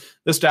year,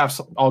 this staff's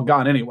all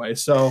gone anyway.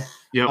 So,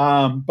 yep.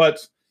 But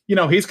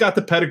he's got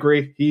the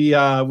pedigree. He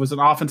was an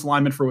offensive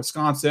lineman for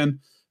Wisconsin,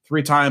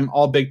 3-time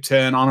All Big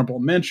Ten honorable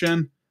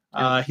mention.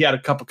 Yep. He had a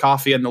cup of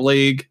coffee in the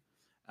league.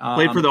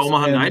 Played for the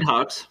Omaha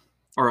Nighthawks.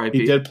 RIP.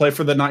 He did play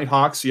for the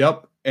Nighthawks.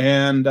 Yep.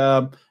 And,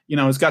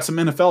 he's got some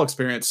NFL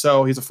experience.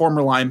 So he's a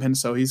former lineman.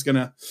 So he's going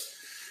to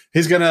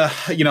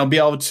be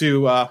able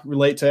to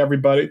relate to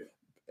everybody.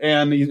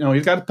 And,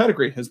 he's got a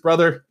pedigree. His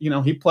brother,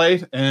 he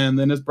played, and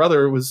then his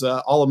brother was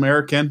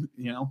All-American,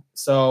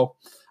 So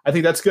I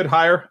think that's a good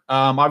hire.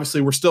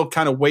 Obviously, we're still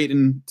kind of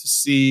waiting to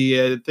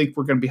see. I think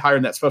we're going to be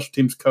hiring that special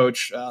teams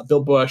coach,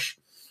 Bill Bush,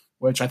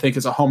 which I think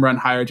is a home run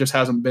hire. It just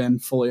hasn't been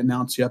fully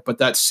announced yet, but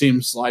that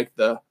seems like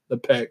the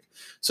pick.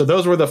 So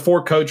those were the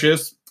 4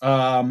 coaches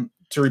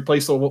to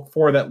replace the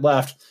 4 that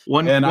left.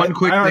 One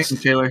quick thing,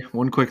 Taylor.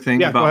 One quick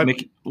thing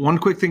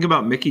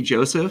about Mickey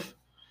Joseph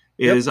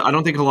is I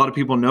don't think a lot of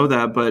people know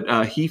that,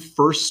 but he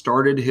first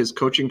started his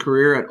coaching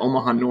career at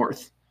Omaha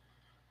North.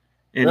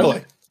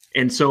 Really?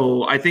 And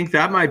so I think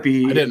that might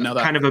be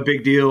kind of a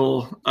big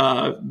deal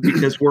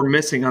because we're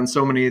missing on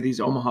so many of these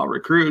Omaha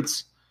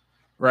recruits.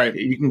 Right.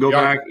 You can go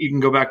back. You can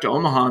go back to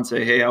Omaha and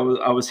say, "Hey, I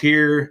was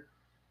here.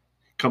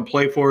 Come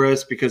play for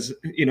us." Because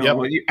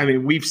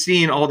we've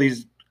seen all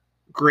these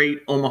great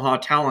Omaha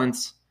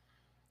talents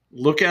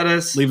look at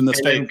us, leaving the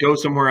state, and go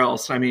somewhere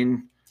else.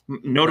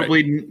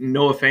 Notably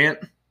Noah Fant.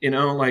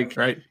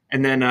 Right.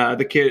 And then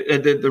the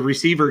kid, the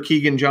receiver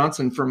Keegan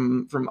Johnson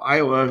from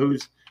Iowa,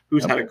 who's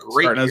had a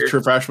great starting year as a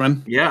true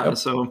freshman. Yeah. Yep.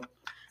 So,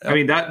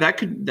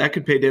 that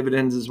could pay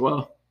dividends as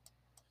well.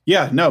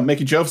 Yeah, no,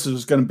 Mickey Joseph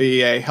is going to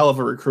be a hell of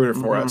a recruiter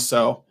for us.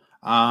 So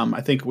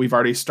I think we've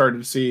already started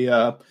to see,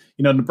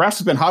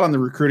 Nebraska's been hot on the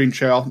recruiting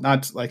trail,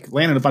 not like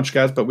landing a bunch of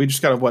guys, but we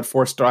just got a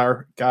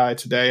 4-star guy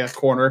today at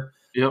corner.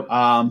 Yep.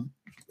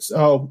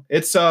 So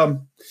it's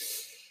going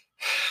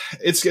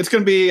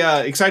to be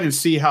exciting to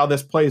see how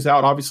this plays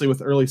out. Obviously,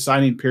 with early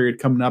signing period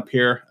coming up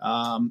here,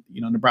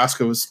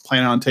 Nebraska was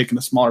planning on taking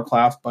a smaller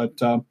class, but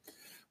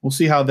we'll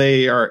see how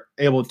they are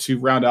able to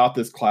round out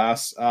this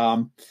class.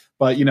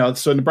 But,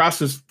 so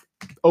Nebraska's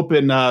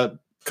open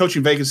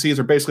coaching vacancies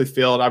are basically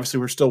filled. Obviously,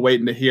 we're still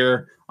waiting to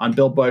hear on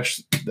Bill Bush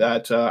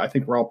that I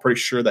think we're all pretty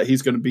sure that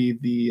he's going to be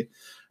the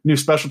new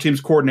special teams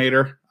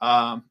coordinator.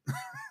 Cross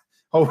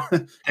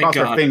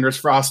our fingers,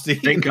 Frosty.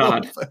 Thank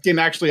God. Fucking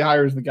actually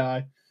hires the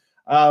guy.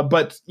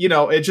 But,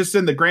 it's just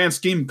in the grand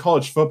scheme of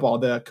college football,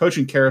 the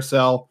coaching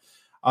carousel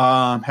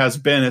has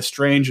been as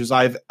strange as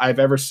I've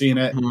ever seen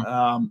it.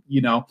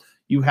 Mm-hmm.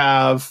 You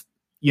have,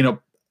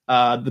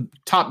 the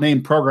top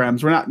name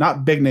programs. We're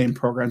not big name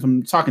programs.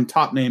 I'm talking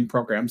top name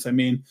programs.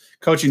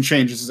 Coaching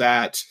changes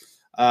at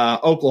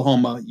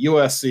Oklahoma,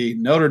 USC,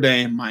 Notre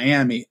Dame,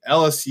 Miami,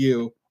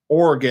 LSU,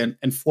 Oregon,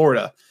 and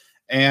Florida.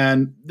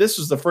 And this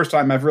is the first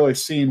time I've really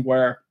seen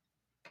where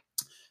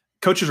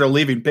coaches are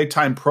leaving big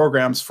time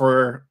programs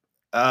for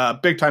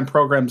big time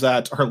programs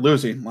that are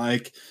losing.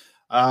 Like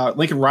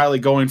Lincoln Riley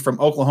going from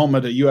Oklahoma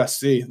to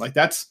USC. Like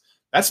that's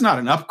not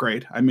an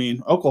upgrade.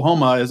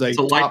 Oklahoma is a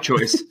life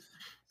choice.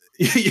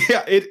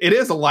 Yeah, it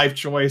is a life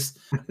choice.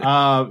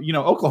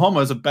 Oklahoma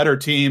is a better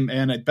team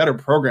and a better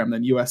program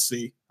than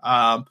USC.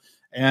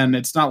 And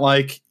it's not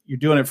like you're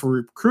doing it for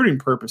recruiting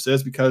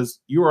purposes because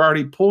you were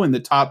already pulling the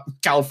top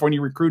California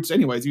recruits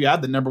anyways. You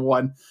had the number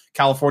one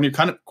California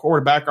kind of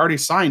quarterback already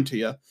signed to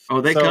you.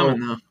 Oh, they coming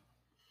though.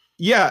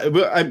 Yeah,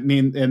 I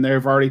mean, and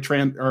they've already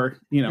recommitted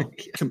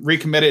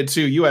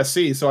to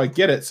USC, so I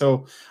get it.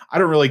 So I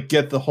don't really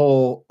get the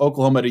whole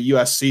Oklahoma to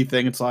USC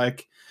thing. It's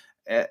like,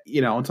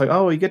 it's like,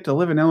 oh, you get to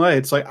live in LA.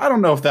 It's like, I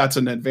don't know if that's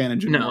an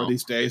advantage anymore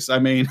these days. I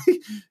mean,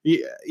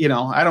 I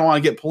don't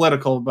want to get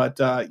political, but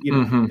they're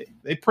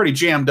pretty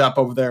jammed up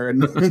over there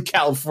in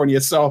California.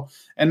 So,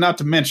 and not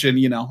to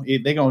mention,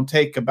 they're going to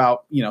take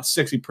about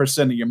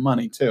 60% of your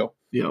money too.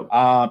 Yeah.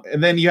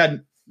 And then you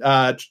had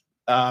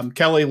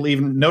Kelly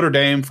leaving Notre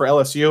Dame for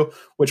LSU,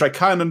 which I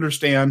kind of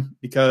understand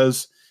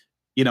because,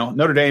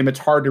 Notre Dame, it's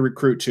hard to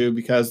recruit to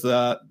because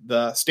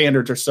the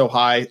standards are so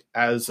high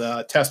as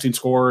testing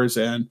scores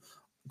and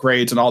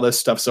grades and all this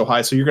stuff so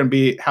high. So you're going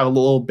to have a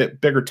little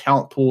bit bigger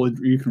talent pool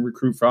you can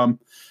recruit from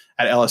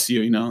at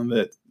LSU,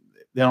 that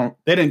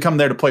they didn't come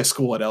there to play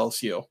school at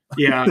LSU.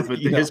 Yeah. But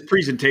his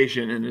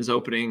presentation and his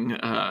opening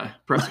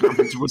press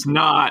conference was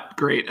not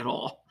great at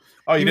all.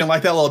 Oh, you didn't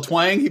like that little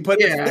twang he put?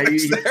 Yeah,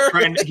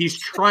 he's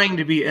trying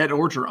to be Ed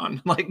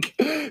Orgeron. Like,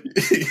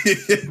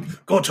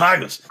 go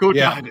Tigers, go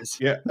Tigers.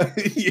 Yeah,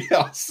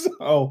 yeah.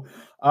 So,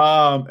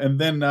 and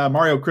then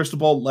Mario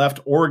Cristobal left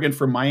Oregon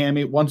for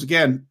Miami once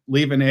again,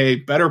 leaving a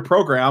better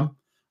program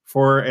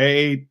for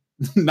a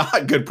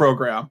not good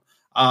program.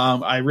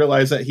 I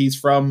realize that he's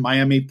from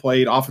Miami,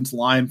 played offensive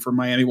line for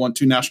Miami, won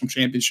 2 national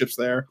championships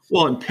there.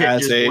 Well, and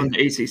Pitt just won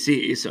the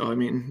ACC, so I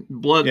mean,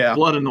 blood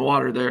in the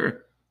water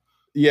there.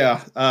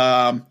 Yeah.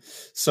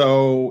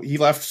 So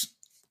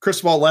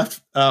Cristobal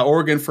left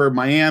Oregon for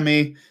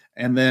Miami,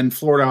 and then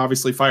Florida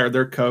obviously fired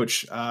their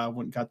coach, went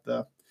and got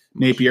the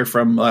Napier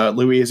from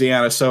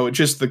Louisiana. So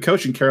just the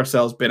coaching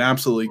carousel has been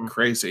absolutely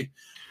crazy.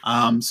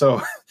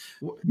 So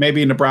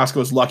maybe Nebraska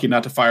was lucky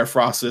not to fire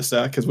Frost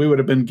because we would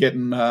have been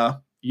getting,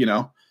 not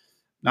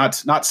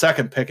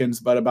second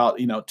pickings, but about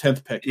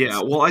 10th pick. Yeah,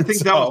 well, I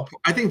think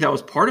that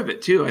was part of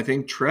it too. I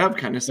think Trev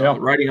kind of saw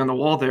writing on the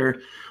wall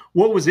there.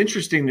 What was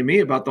interesting to me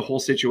about the whole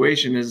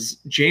situation is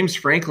James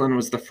Franklin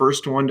was the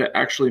first one to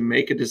actually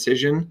make a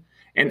decision,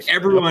 and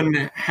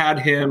everyone had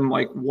him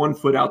like 1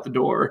 foot out the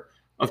door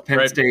of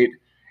Penn State,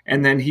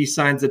 and then he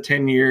signs a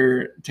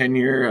 10-year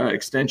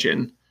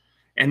extension,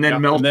 and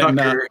then Mel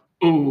Tucker.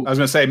 I was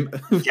going to say,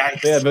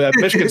 but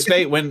Michigan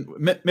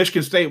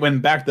State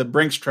went back the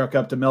Brinks truck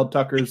up to Mel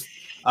Tucker's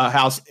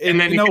house, and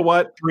then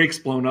what? Brakes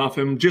blown off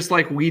him, just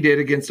like we did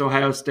against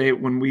Ohio State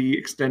when we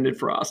extended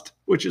Frost,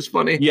 which is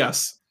funny.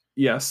 Yes.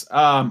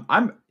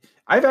 I've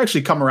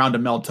actually come around to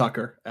Mel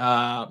Tucker.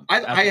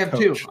 I have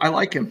too. I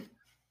like him.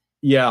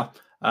 Yeah.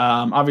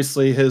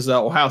 Obviously his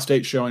Ohio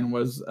State showing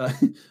was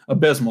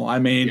abysmal. I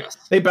mean,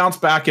 They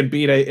bounced back and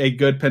beat a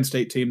good Penn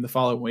State team the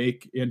following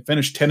week and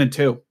finished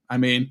 10-2. I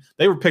mean,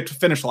 they were picked to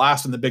finish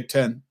last in the Big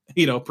Ten,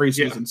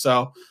 preseason. Yeah.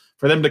 So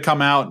for them to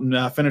come out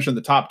and finish in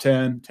the top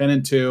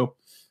 10-2,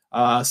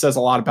 says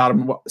a lot about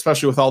them,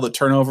 especially with all the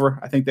turnover.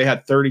 I think they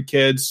had 30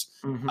 kids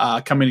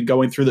coming and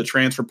going through the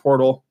transfer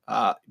portal,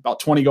 about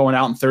 20 going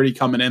out and 30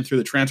 coming in through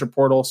the transfer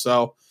portal.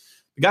 So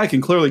the guy can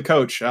clearly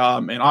coach,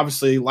 and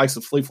obviously likes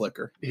the flea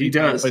flicker. He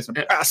does. Plays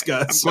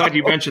Nebraska. I'm glad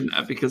you mentioned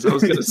that because I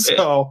was going to say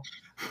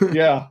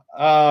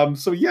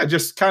yeah.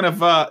 Just kind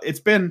of it's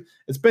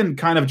been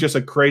kind of just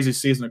a crazy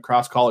season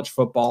across college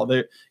football.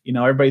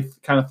 Everybody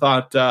kind of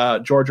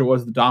thought Georgia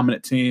was the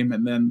dominant team,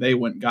 and then they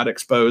went and got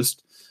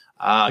exposed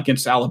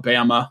against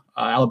Alabama.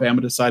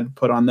 Alabama decided to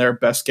put on their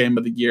best game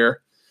of the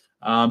year.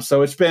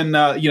 So it's been,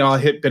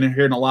 been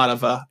hearing a lot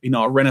of, a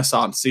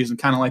renaissance season,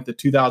 kind of like the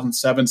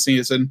 2007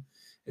 season.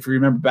 If you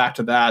remember back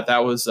to that,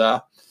 that was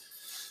the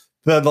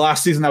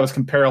last season that was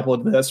comparable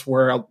to this,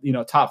 where,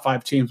 top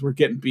 5 teams were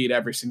getting beat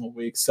every single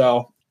week.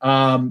 So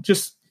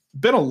just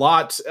been a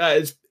lot.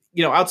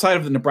 Outside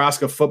of the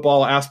Nebraska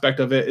football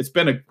aspect of it, it's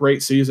been a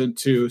great season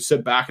to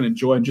sit back and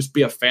enjoy and just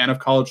be a fan of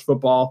college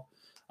football.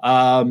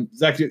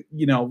 Zach,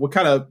 what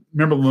kind of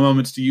memorable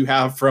moments do you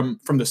have from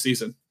the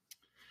season?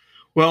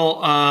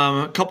 Well,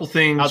 a couple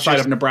things outside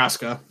of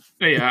Nebraska.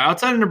 Yeah,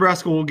 outside of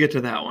Nebraska, we'll get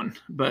to that one.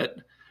 But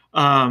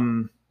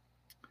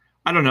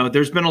I don't know.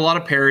 There's been a lot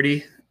of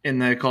parity in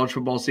the college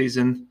football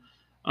season.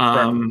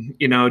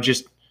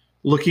 Just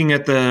looking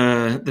at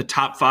the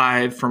top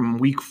 5 from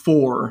week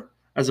 4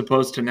 as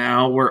opposed to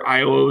now, where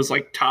Iowa was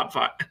like top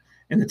 5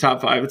 in the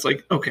top 5. It's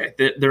like, okay,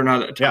 they're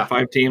not a top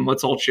 5 team.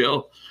 Let's all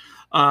chill.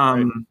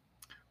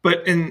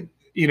 But and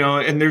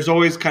there's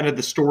always kind of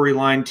the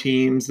storyline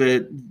teams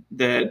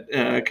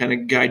that kind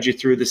of guide you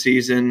through the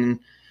season.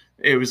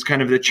 It was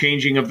kind of the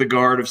changing of the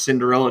guard of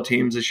Cinderella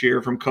teams this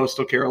year, from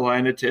Coastal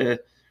Carolina to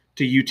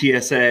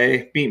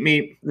UTSA.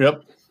 Meet.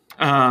 Yep.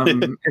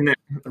 And then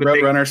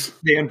Runners.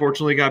 They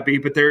unfortunately got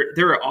beat, but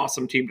they're an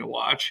awesome team to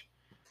watch.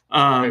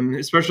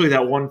 Especially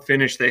that one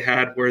finish they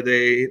had where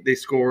they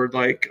scored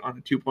like on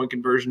a 2-point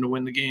conversion to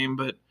win the game.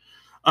 But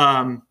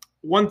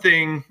one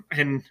thing,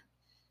 and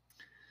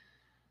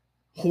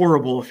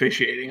horrible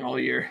officiating all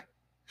year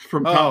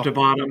from top to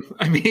bottom.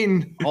 I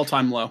mean,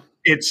 all-time low.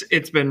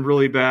 It's been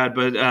really bad,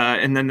 but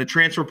and then the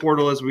transfer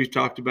portal, as we've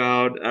talked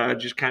about,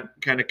 just kind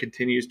of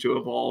continues to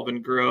evolve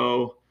and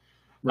grow.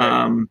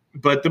 Right.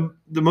 But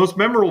the most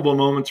memorable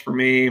moments for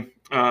me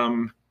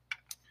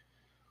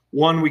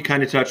one we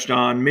kind of touched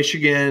on.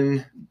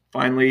 Michigan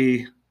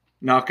finally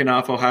knocking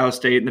off Ohio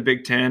State in the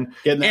Big Ten,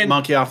 getting that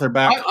monkey off their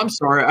back. I'm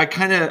sorry, I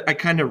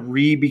kind of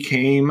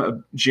became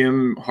a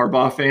Jim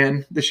Harbaugh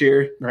fan this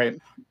year. Right,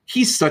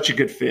 he's such a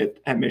good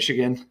fit at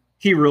Michigan.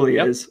 He really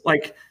is.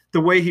 Like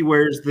the way he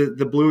wears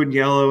the blue and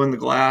yellow and the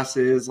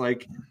glasses.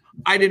 Like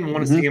I didn't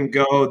want to see him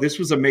go. This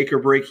was a make or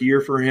break year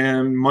for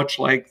him, much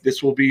like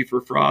this will be for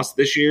Frost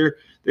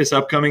this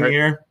upcoming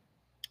year.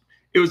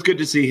 It was good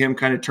to see him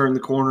kind of turn the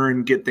corner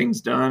and get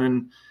things done.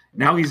 And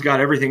now he's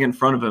got everything in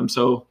front of him.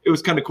 So it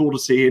was kind of cool to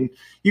see. And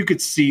you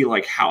could see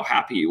like how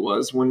happy he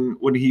was when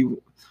he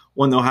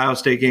won the Ohio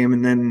State game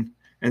and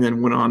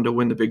then went on to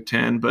win the Big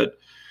Ten. But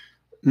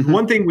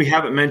one thing we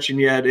haven't mentioned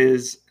yet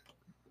is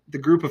the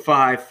group of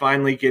 5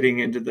 finally getting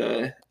into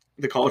the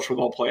college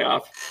football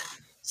playoff.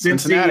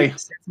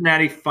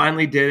 Cincinnati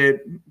finally did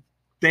it.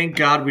 Thank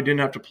God we didn't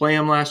have to play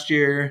them last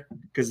year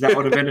because that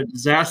would have been a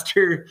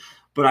disaster.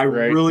 But I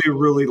really,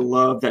 really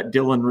love that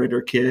Dylan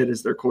Ritter kid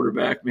as their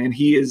quarterback, man.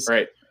 He is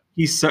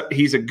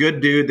he's a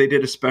good dude. They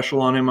did a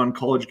special on him on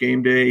College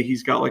Game Day.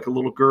 He's got like a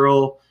little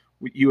girl.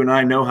 You and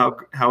I know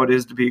how it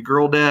is to be a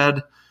girl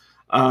dad.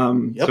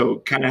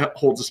 So kind of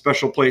holds a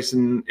special place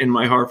in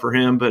my heart for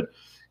him. But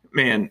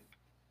man,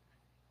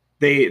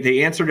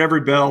 they answered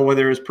every bell,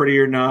 whether it was pretty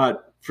or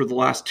not, for the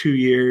last 2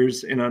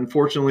 years. And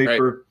unfortunately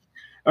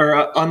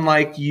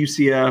unlike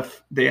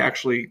UCF, they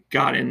actually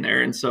got in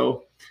there. And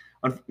so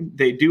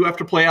they do have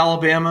to play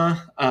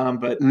Alabama,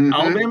 but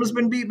Alabama's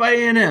been beat by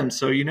A&M,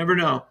 so you never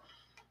know.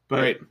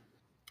 But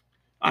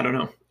I don't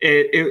know.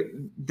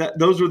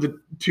 Those were the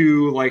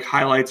 2 like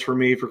highlights for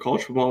me for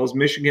college football. Was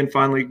Michigan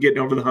finally getting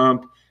over the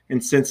hump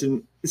and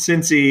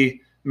Cincy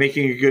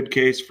making a good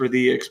case for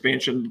the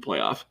expansion of the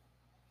playoff.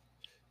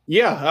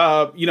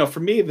 Yeah, for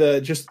me,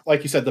 just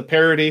like you said, the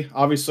parity,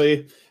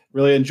 obviously,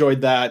 really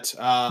enjoyed that.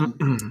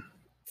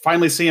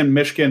 Finally seeing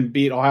Michigan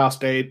beat Ohio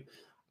State.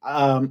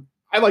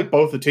 I like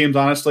both the teams,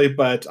 honestly,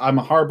 but I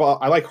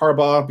like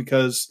Harbaugh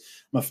because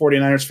I'm a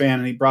 49ers fan,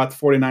 and he brought the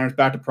 49ers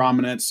back to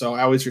prominence, so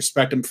I always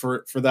respect him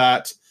for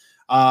that.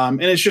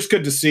 And it's just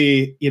good to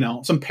see,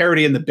 some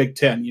parity in the Big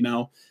Ten,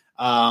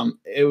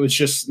 It was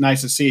just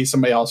nice to see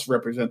somebody else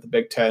represent the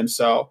Big Ten,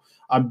 so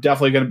I'm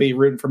definitely going to be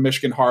rooting for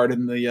Michigan hard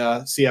in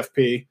the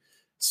CFP.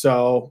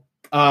 So,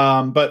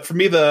 but for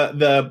me,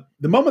 the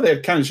moment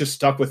that kind of just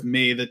stuck with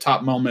me, the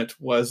top moment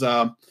was,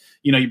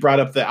 you brought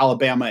up the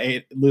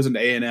Alabama losing to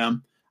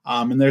A&M.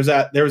 And there was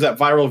that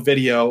viral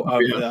video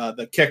of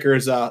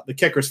the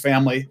kicker's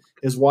family,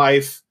 his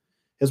wife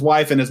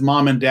and his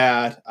mom and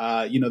dad,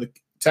 the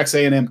Texas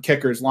A&M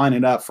kickers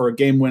lining up for a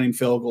game-winning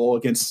field goal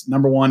against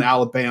number 1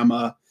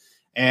 Alabama.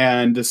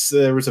 And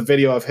there was a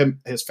video of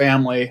his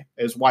family,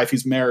 his wife,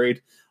 he's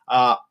married,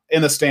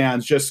 in the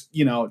stands, just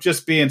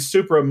being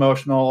super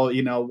emotional,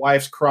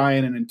 wife's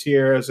crying and in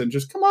tears and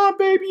just, come on,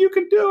 baby, you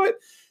can do it.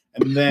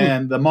 And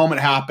then the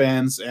moment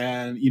happens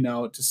and,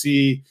 to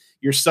see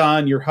your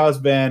son, your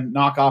husband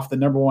knock off the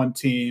number 1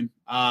 team,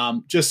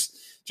 really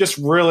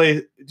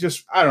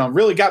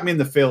got me in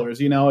the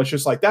feelers. It's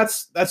just like,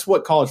 that's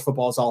what college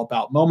football is all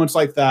about. Moments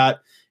like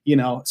that,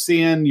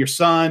 seeing your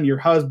son, your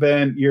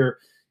husband, your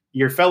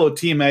fellow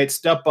teammates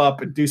step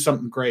up and do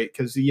something great.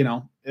 Cause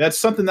that's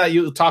something that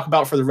you'll talk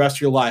about for the rest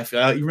of your life. You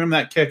remember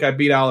that kick I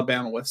beat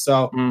Alabama with.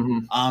 So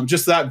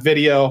just that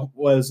video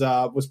was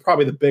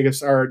probably the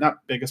biggest, or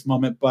not biggest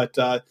moment, but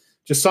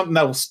just something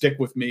that will stick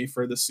with me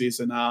for this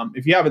season.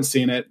 If you haven't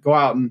seen it, go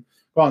out and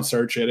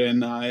search it,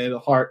 and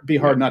it'll be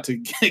hard not to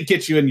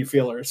get you in your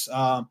feelers.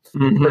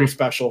 Pretty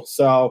special.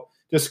 So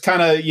just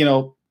kind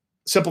of,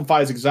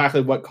 simplifies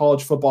exactly what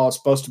college football is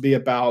supposed to be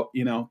about,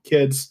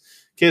 kids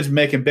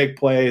making big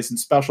plays and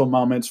special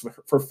moments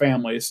for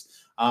families.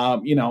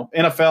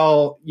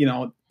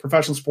 NFL,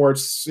 professional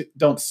sports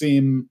don't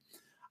seem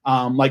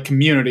like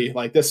community.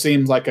 Like this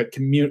seems like a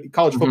community.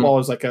 College football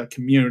is like a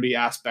community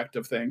aspect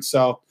of things.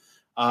 So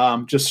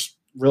just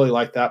really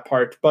like that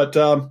part. But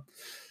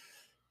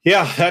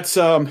that's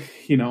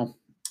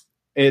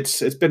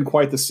it's been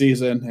quite the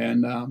season,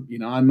 and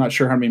I'm not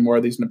sure how many more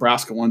of these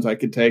Nebraska ones I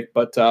could take,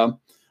 but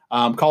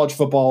college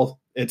football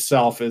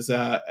itself is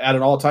at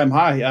an all-time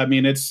high. I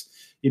mean, it's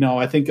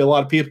I think a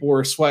lot of people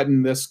were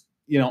sweating this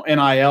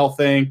NIL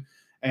thing,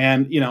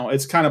 and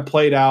it's kind of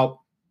played out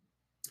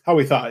how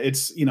we thought.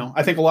 It's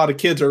I think a lot of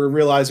kids are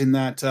realizing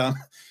that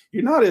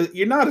you're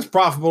not as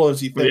profitable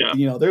as you think.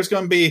 Yeah. There's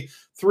going to be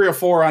 3 or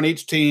 4 on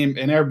each team,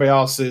 and everybody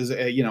else is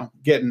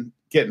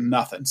getting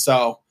nothing.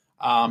 So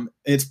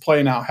it's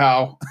playing out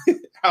how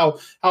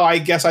I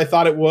guess I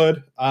thought it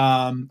would.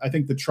 I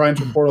think the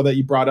transfer portal that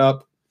you brought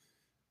up,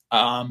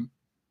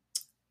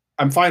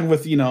 I'm fine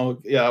with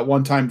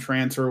one-time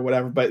transfer or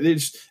whatever, but it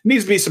just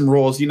needs to be some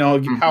rules.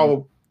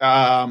 How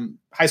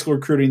high school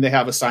recruiting, they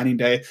have a signing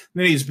day.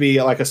 There needs to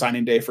be like a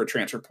signing day for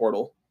transfer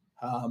portal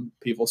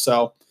people.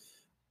 So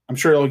I'm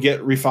sure it'll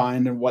get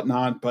refined and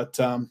whatnot, but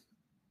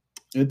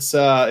it's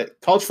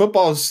college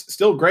football is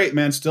still great,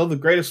 man. Still the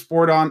greatest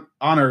sport on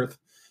earth.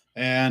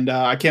 And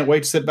I can't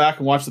wait to sit back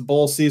and watch the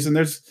bowl season.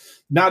 There's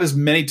not as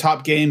many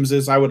top games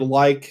as I would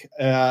like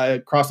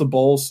across the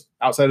bowls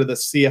outside of the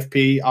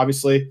CFP,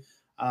 obviously.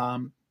 I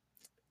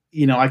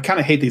kind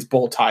of hate these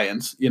bowl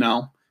tie-ins.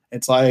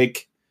 It's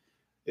like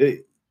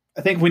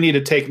I think we need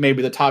to take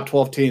maybe the top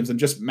 12 teams and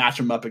just match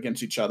them up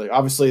against each other.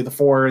 Obviously, the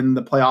 4 in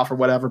the playoff or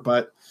whatever,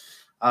 but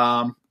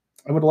I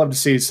would love to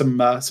see some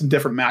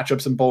different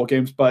matchups in bowl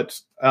games. But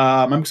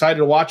I'm excited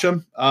to watch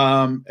them,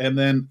 and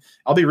then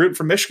I'll be rooting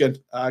for Michigan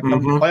come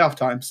playoff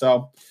time.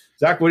 So.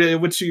 Zach,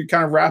 what's your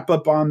kind of wrap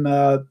up on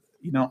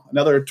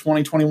another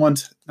 2021?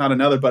 Not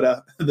another,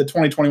 but the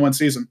 2021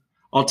 season.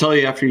 I'll tell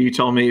you after you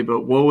tell me.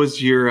 But what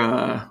was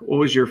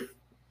your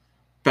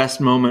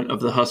best moment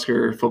of the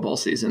Husker football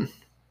season?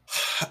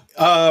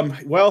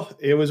 Well,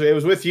 it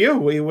was with you.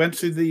 We went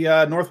to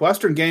the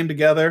Northwestern game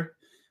together,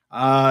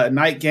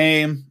 night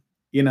game.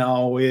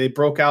 We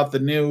broke out the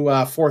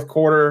new fourth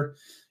quarter.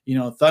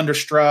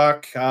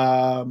 Thunderstruck.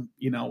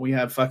 We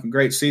had fucking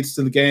great seats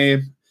to the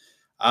game.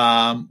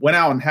 Went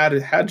out and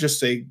had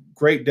just a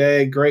great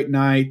day, great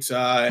night.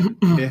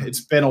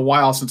 It's been a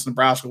while since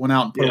Nebraska went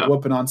out and put a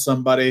whooping on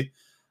somebody.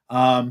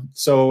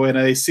 So in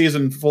a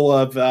season full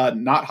of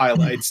not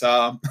highlights,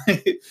 of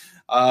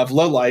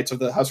lowlights of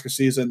the Husker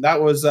season,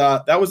 that was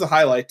a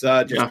highlight.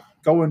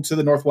 Going to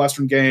the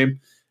Northwestern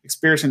game,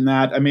 experiencing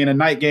that. I mean, a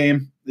night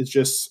game is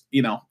just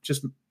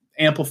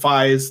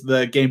amplifies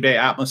the game day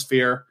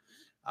atmosphere.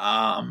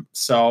 Getting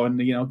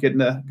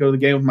to go to the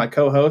game with my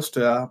co-host,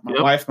 my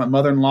wife, my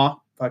mother-in-law.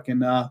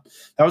 That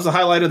was the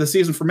highlight of the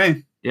season for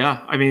me.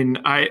 Yeah, I mean,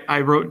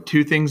 I wrote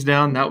 2 things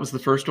down. That was the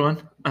first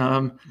one.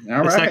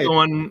 The second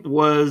one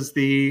was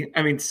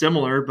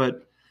similar,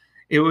 but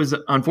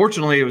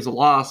unfortunately it was a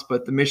loss.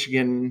 But the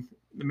Michigan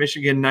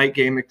night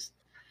game,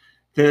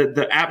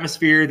 the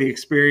atmosphere, the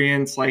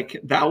experience,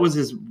 that was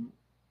as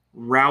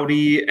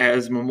rowdy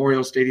as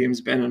Memorial Stadium's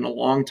been in a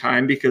long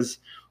time because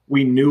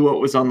we knew what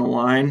was on the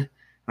line.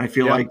 I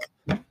feel like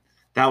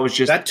that was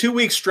just that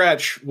 2-week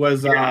stretch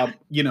was, and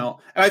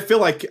I feel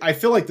like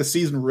the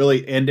season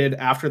really ended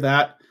after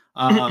that.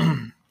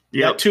 That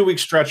 2-week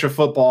stretch of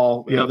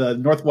football, the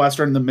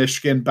Northwestern, the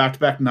Michigan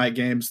back-to-back night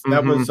games,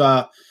 that was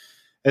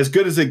as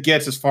good as it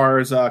gets as far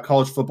as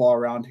college football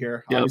around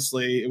here.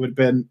 Obviously, it would have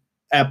been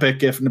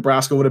epic if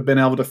Nebraska would have been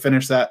able to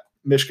finish that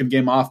Michigan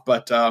game off,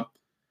 but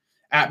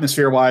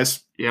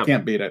atmosphere-wise,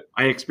 can't beat it.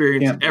 I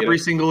experienced every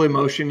single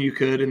emotion you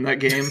could in that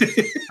game.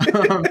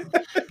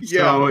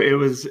 So it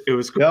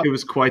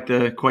was quite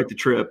the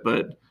trip.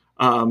 But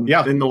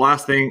then the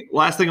last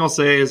thing I'll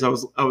say is I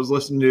was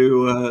listening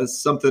to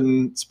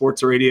something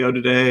sports radio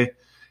today,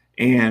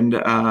 and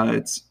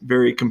it's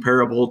very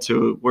comparable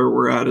to where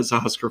we're at as a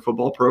Husker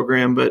football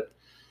program. But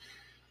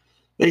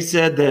they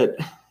said that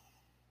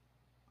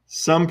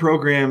some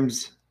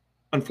programs,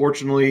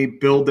 unfortunately,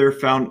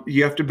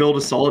 you have to build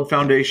a solid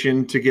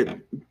foundation to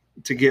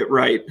get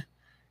right.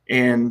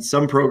 And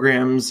some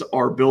programs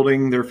are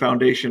building their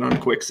foundation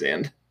on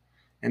quicksand.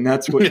 And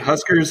that's what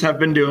Huskers have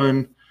been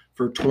doing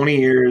for 20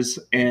 years.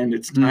 And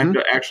it's time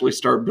to actually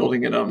start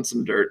building it on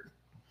some dirt.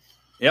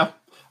 Yeah,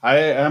 I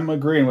am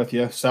agreeing with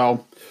you.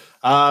 So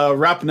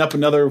wrapping up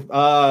another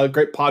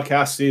great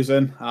podcast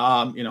season.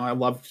 I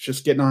love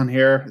just getting on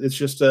here. It's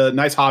just a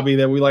nice hobby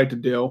that we like to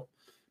do.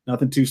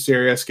 Nothing too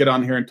serious. Get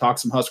on here and talk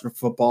some Husker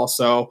football.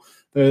 So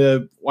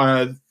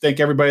want to thank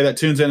everybody that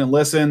tunes in and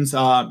listens.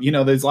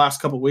 These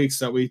last couple of weeks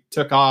that we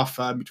took off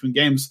between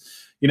games,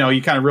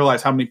 you kind of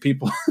realize how many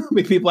people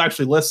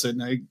actually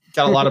listen. I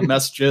got a lot of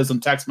messages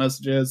and text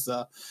messages.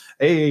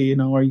 Hey,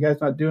 are you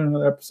guys not doing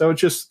another episode?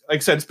 It's just, like I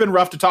said, it's been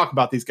rough to talk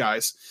about these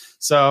guys.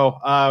 So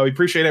we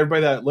appreciate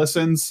everybody that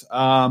listens.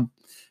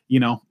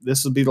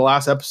 This will be the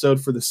last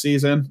episode for the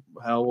season.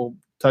 We'll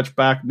touch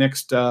back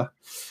next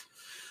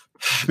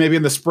maybe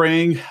in the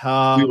spring. We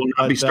will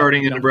not be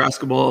starting a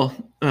Nebraska ball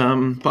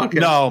podcast.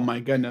 No, my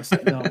goodness.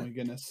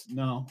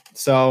 No.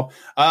 So,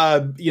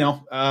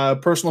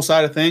 personal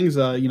side of things,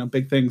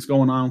 big things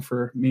going on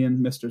for me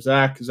and Mr.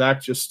 Zach. Zach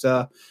just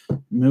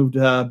moved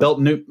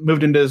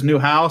into his new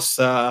house,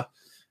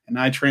 and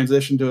I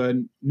transitioned to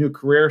a new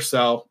career.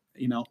 So,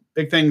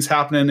 big things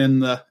happening in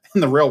the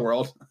real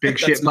world. Big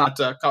shit.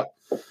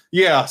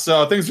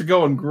 So things are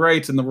going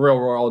great in the real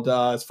world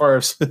as far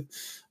as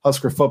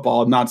Husker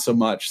football, not so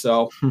much.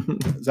 So,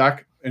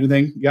 Zach,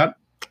 anything you got?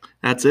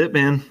 That's it,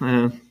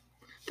 man.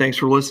 Thanks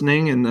for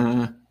listening,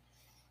 and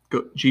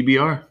go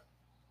GBR.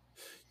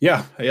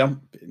 Yeah.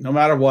 No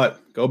matter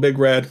what, go Big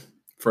Red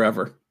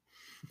forever.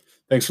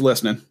 Thanks for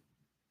listening.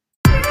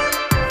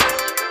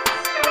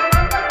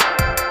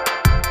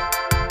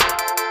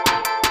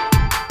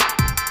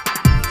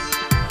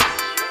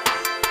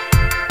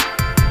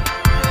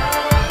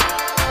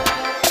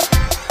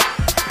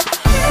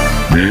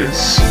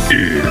 This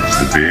is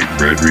the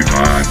Big Red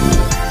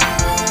Revival.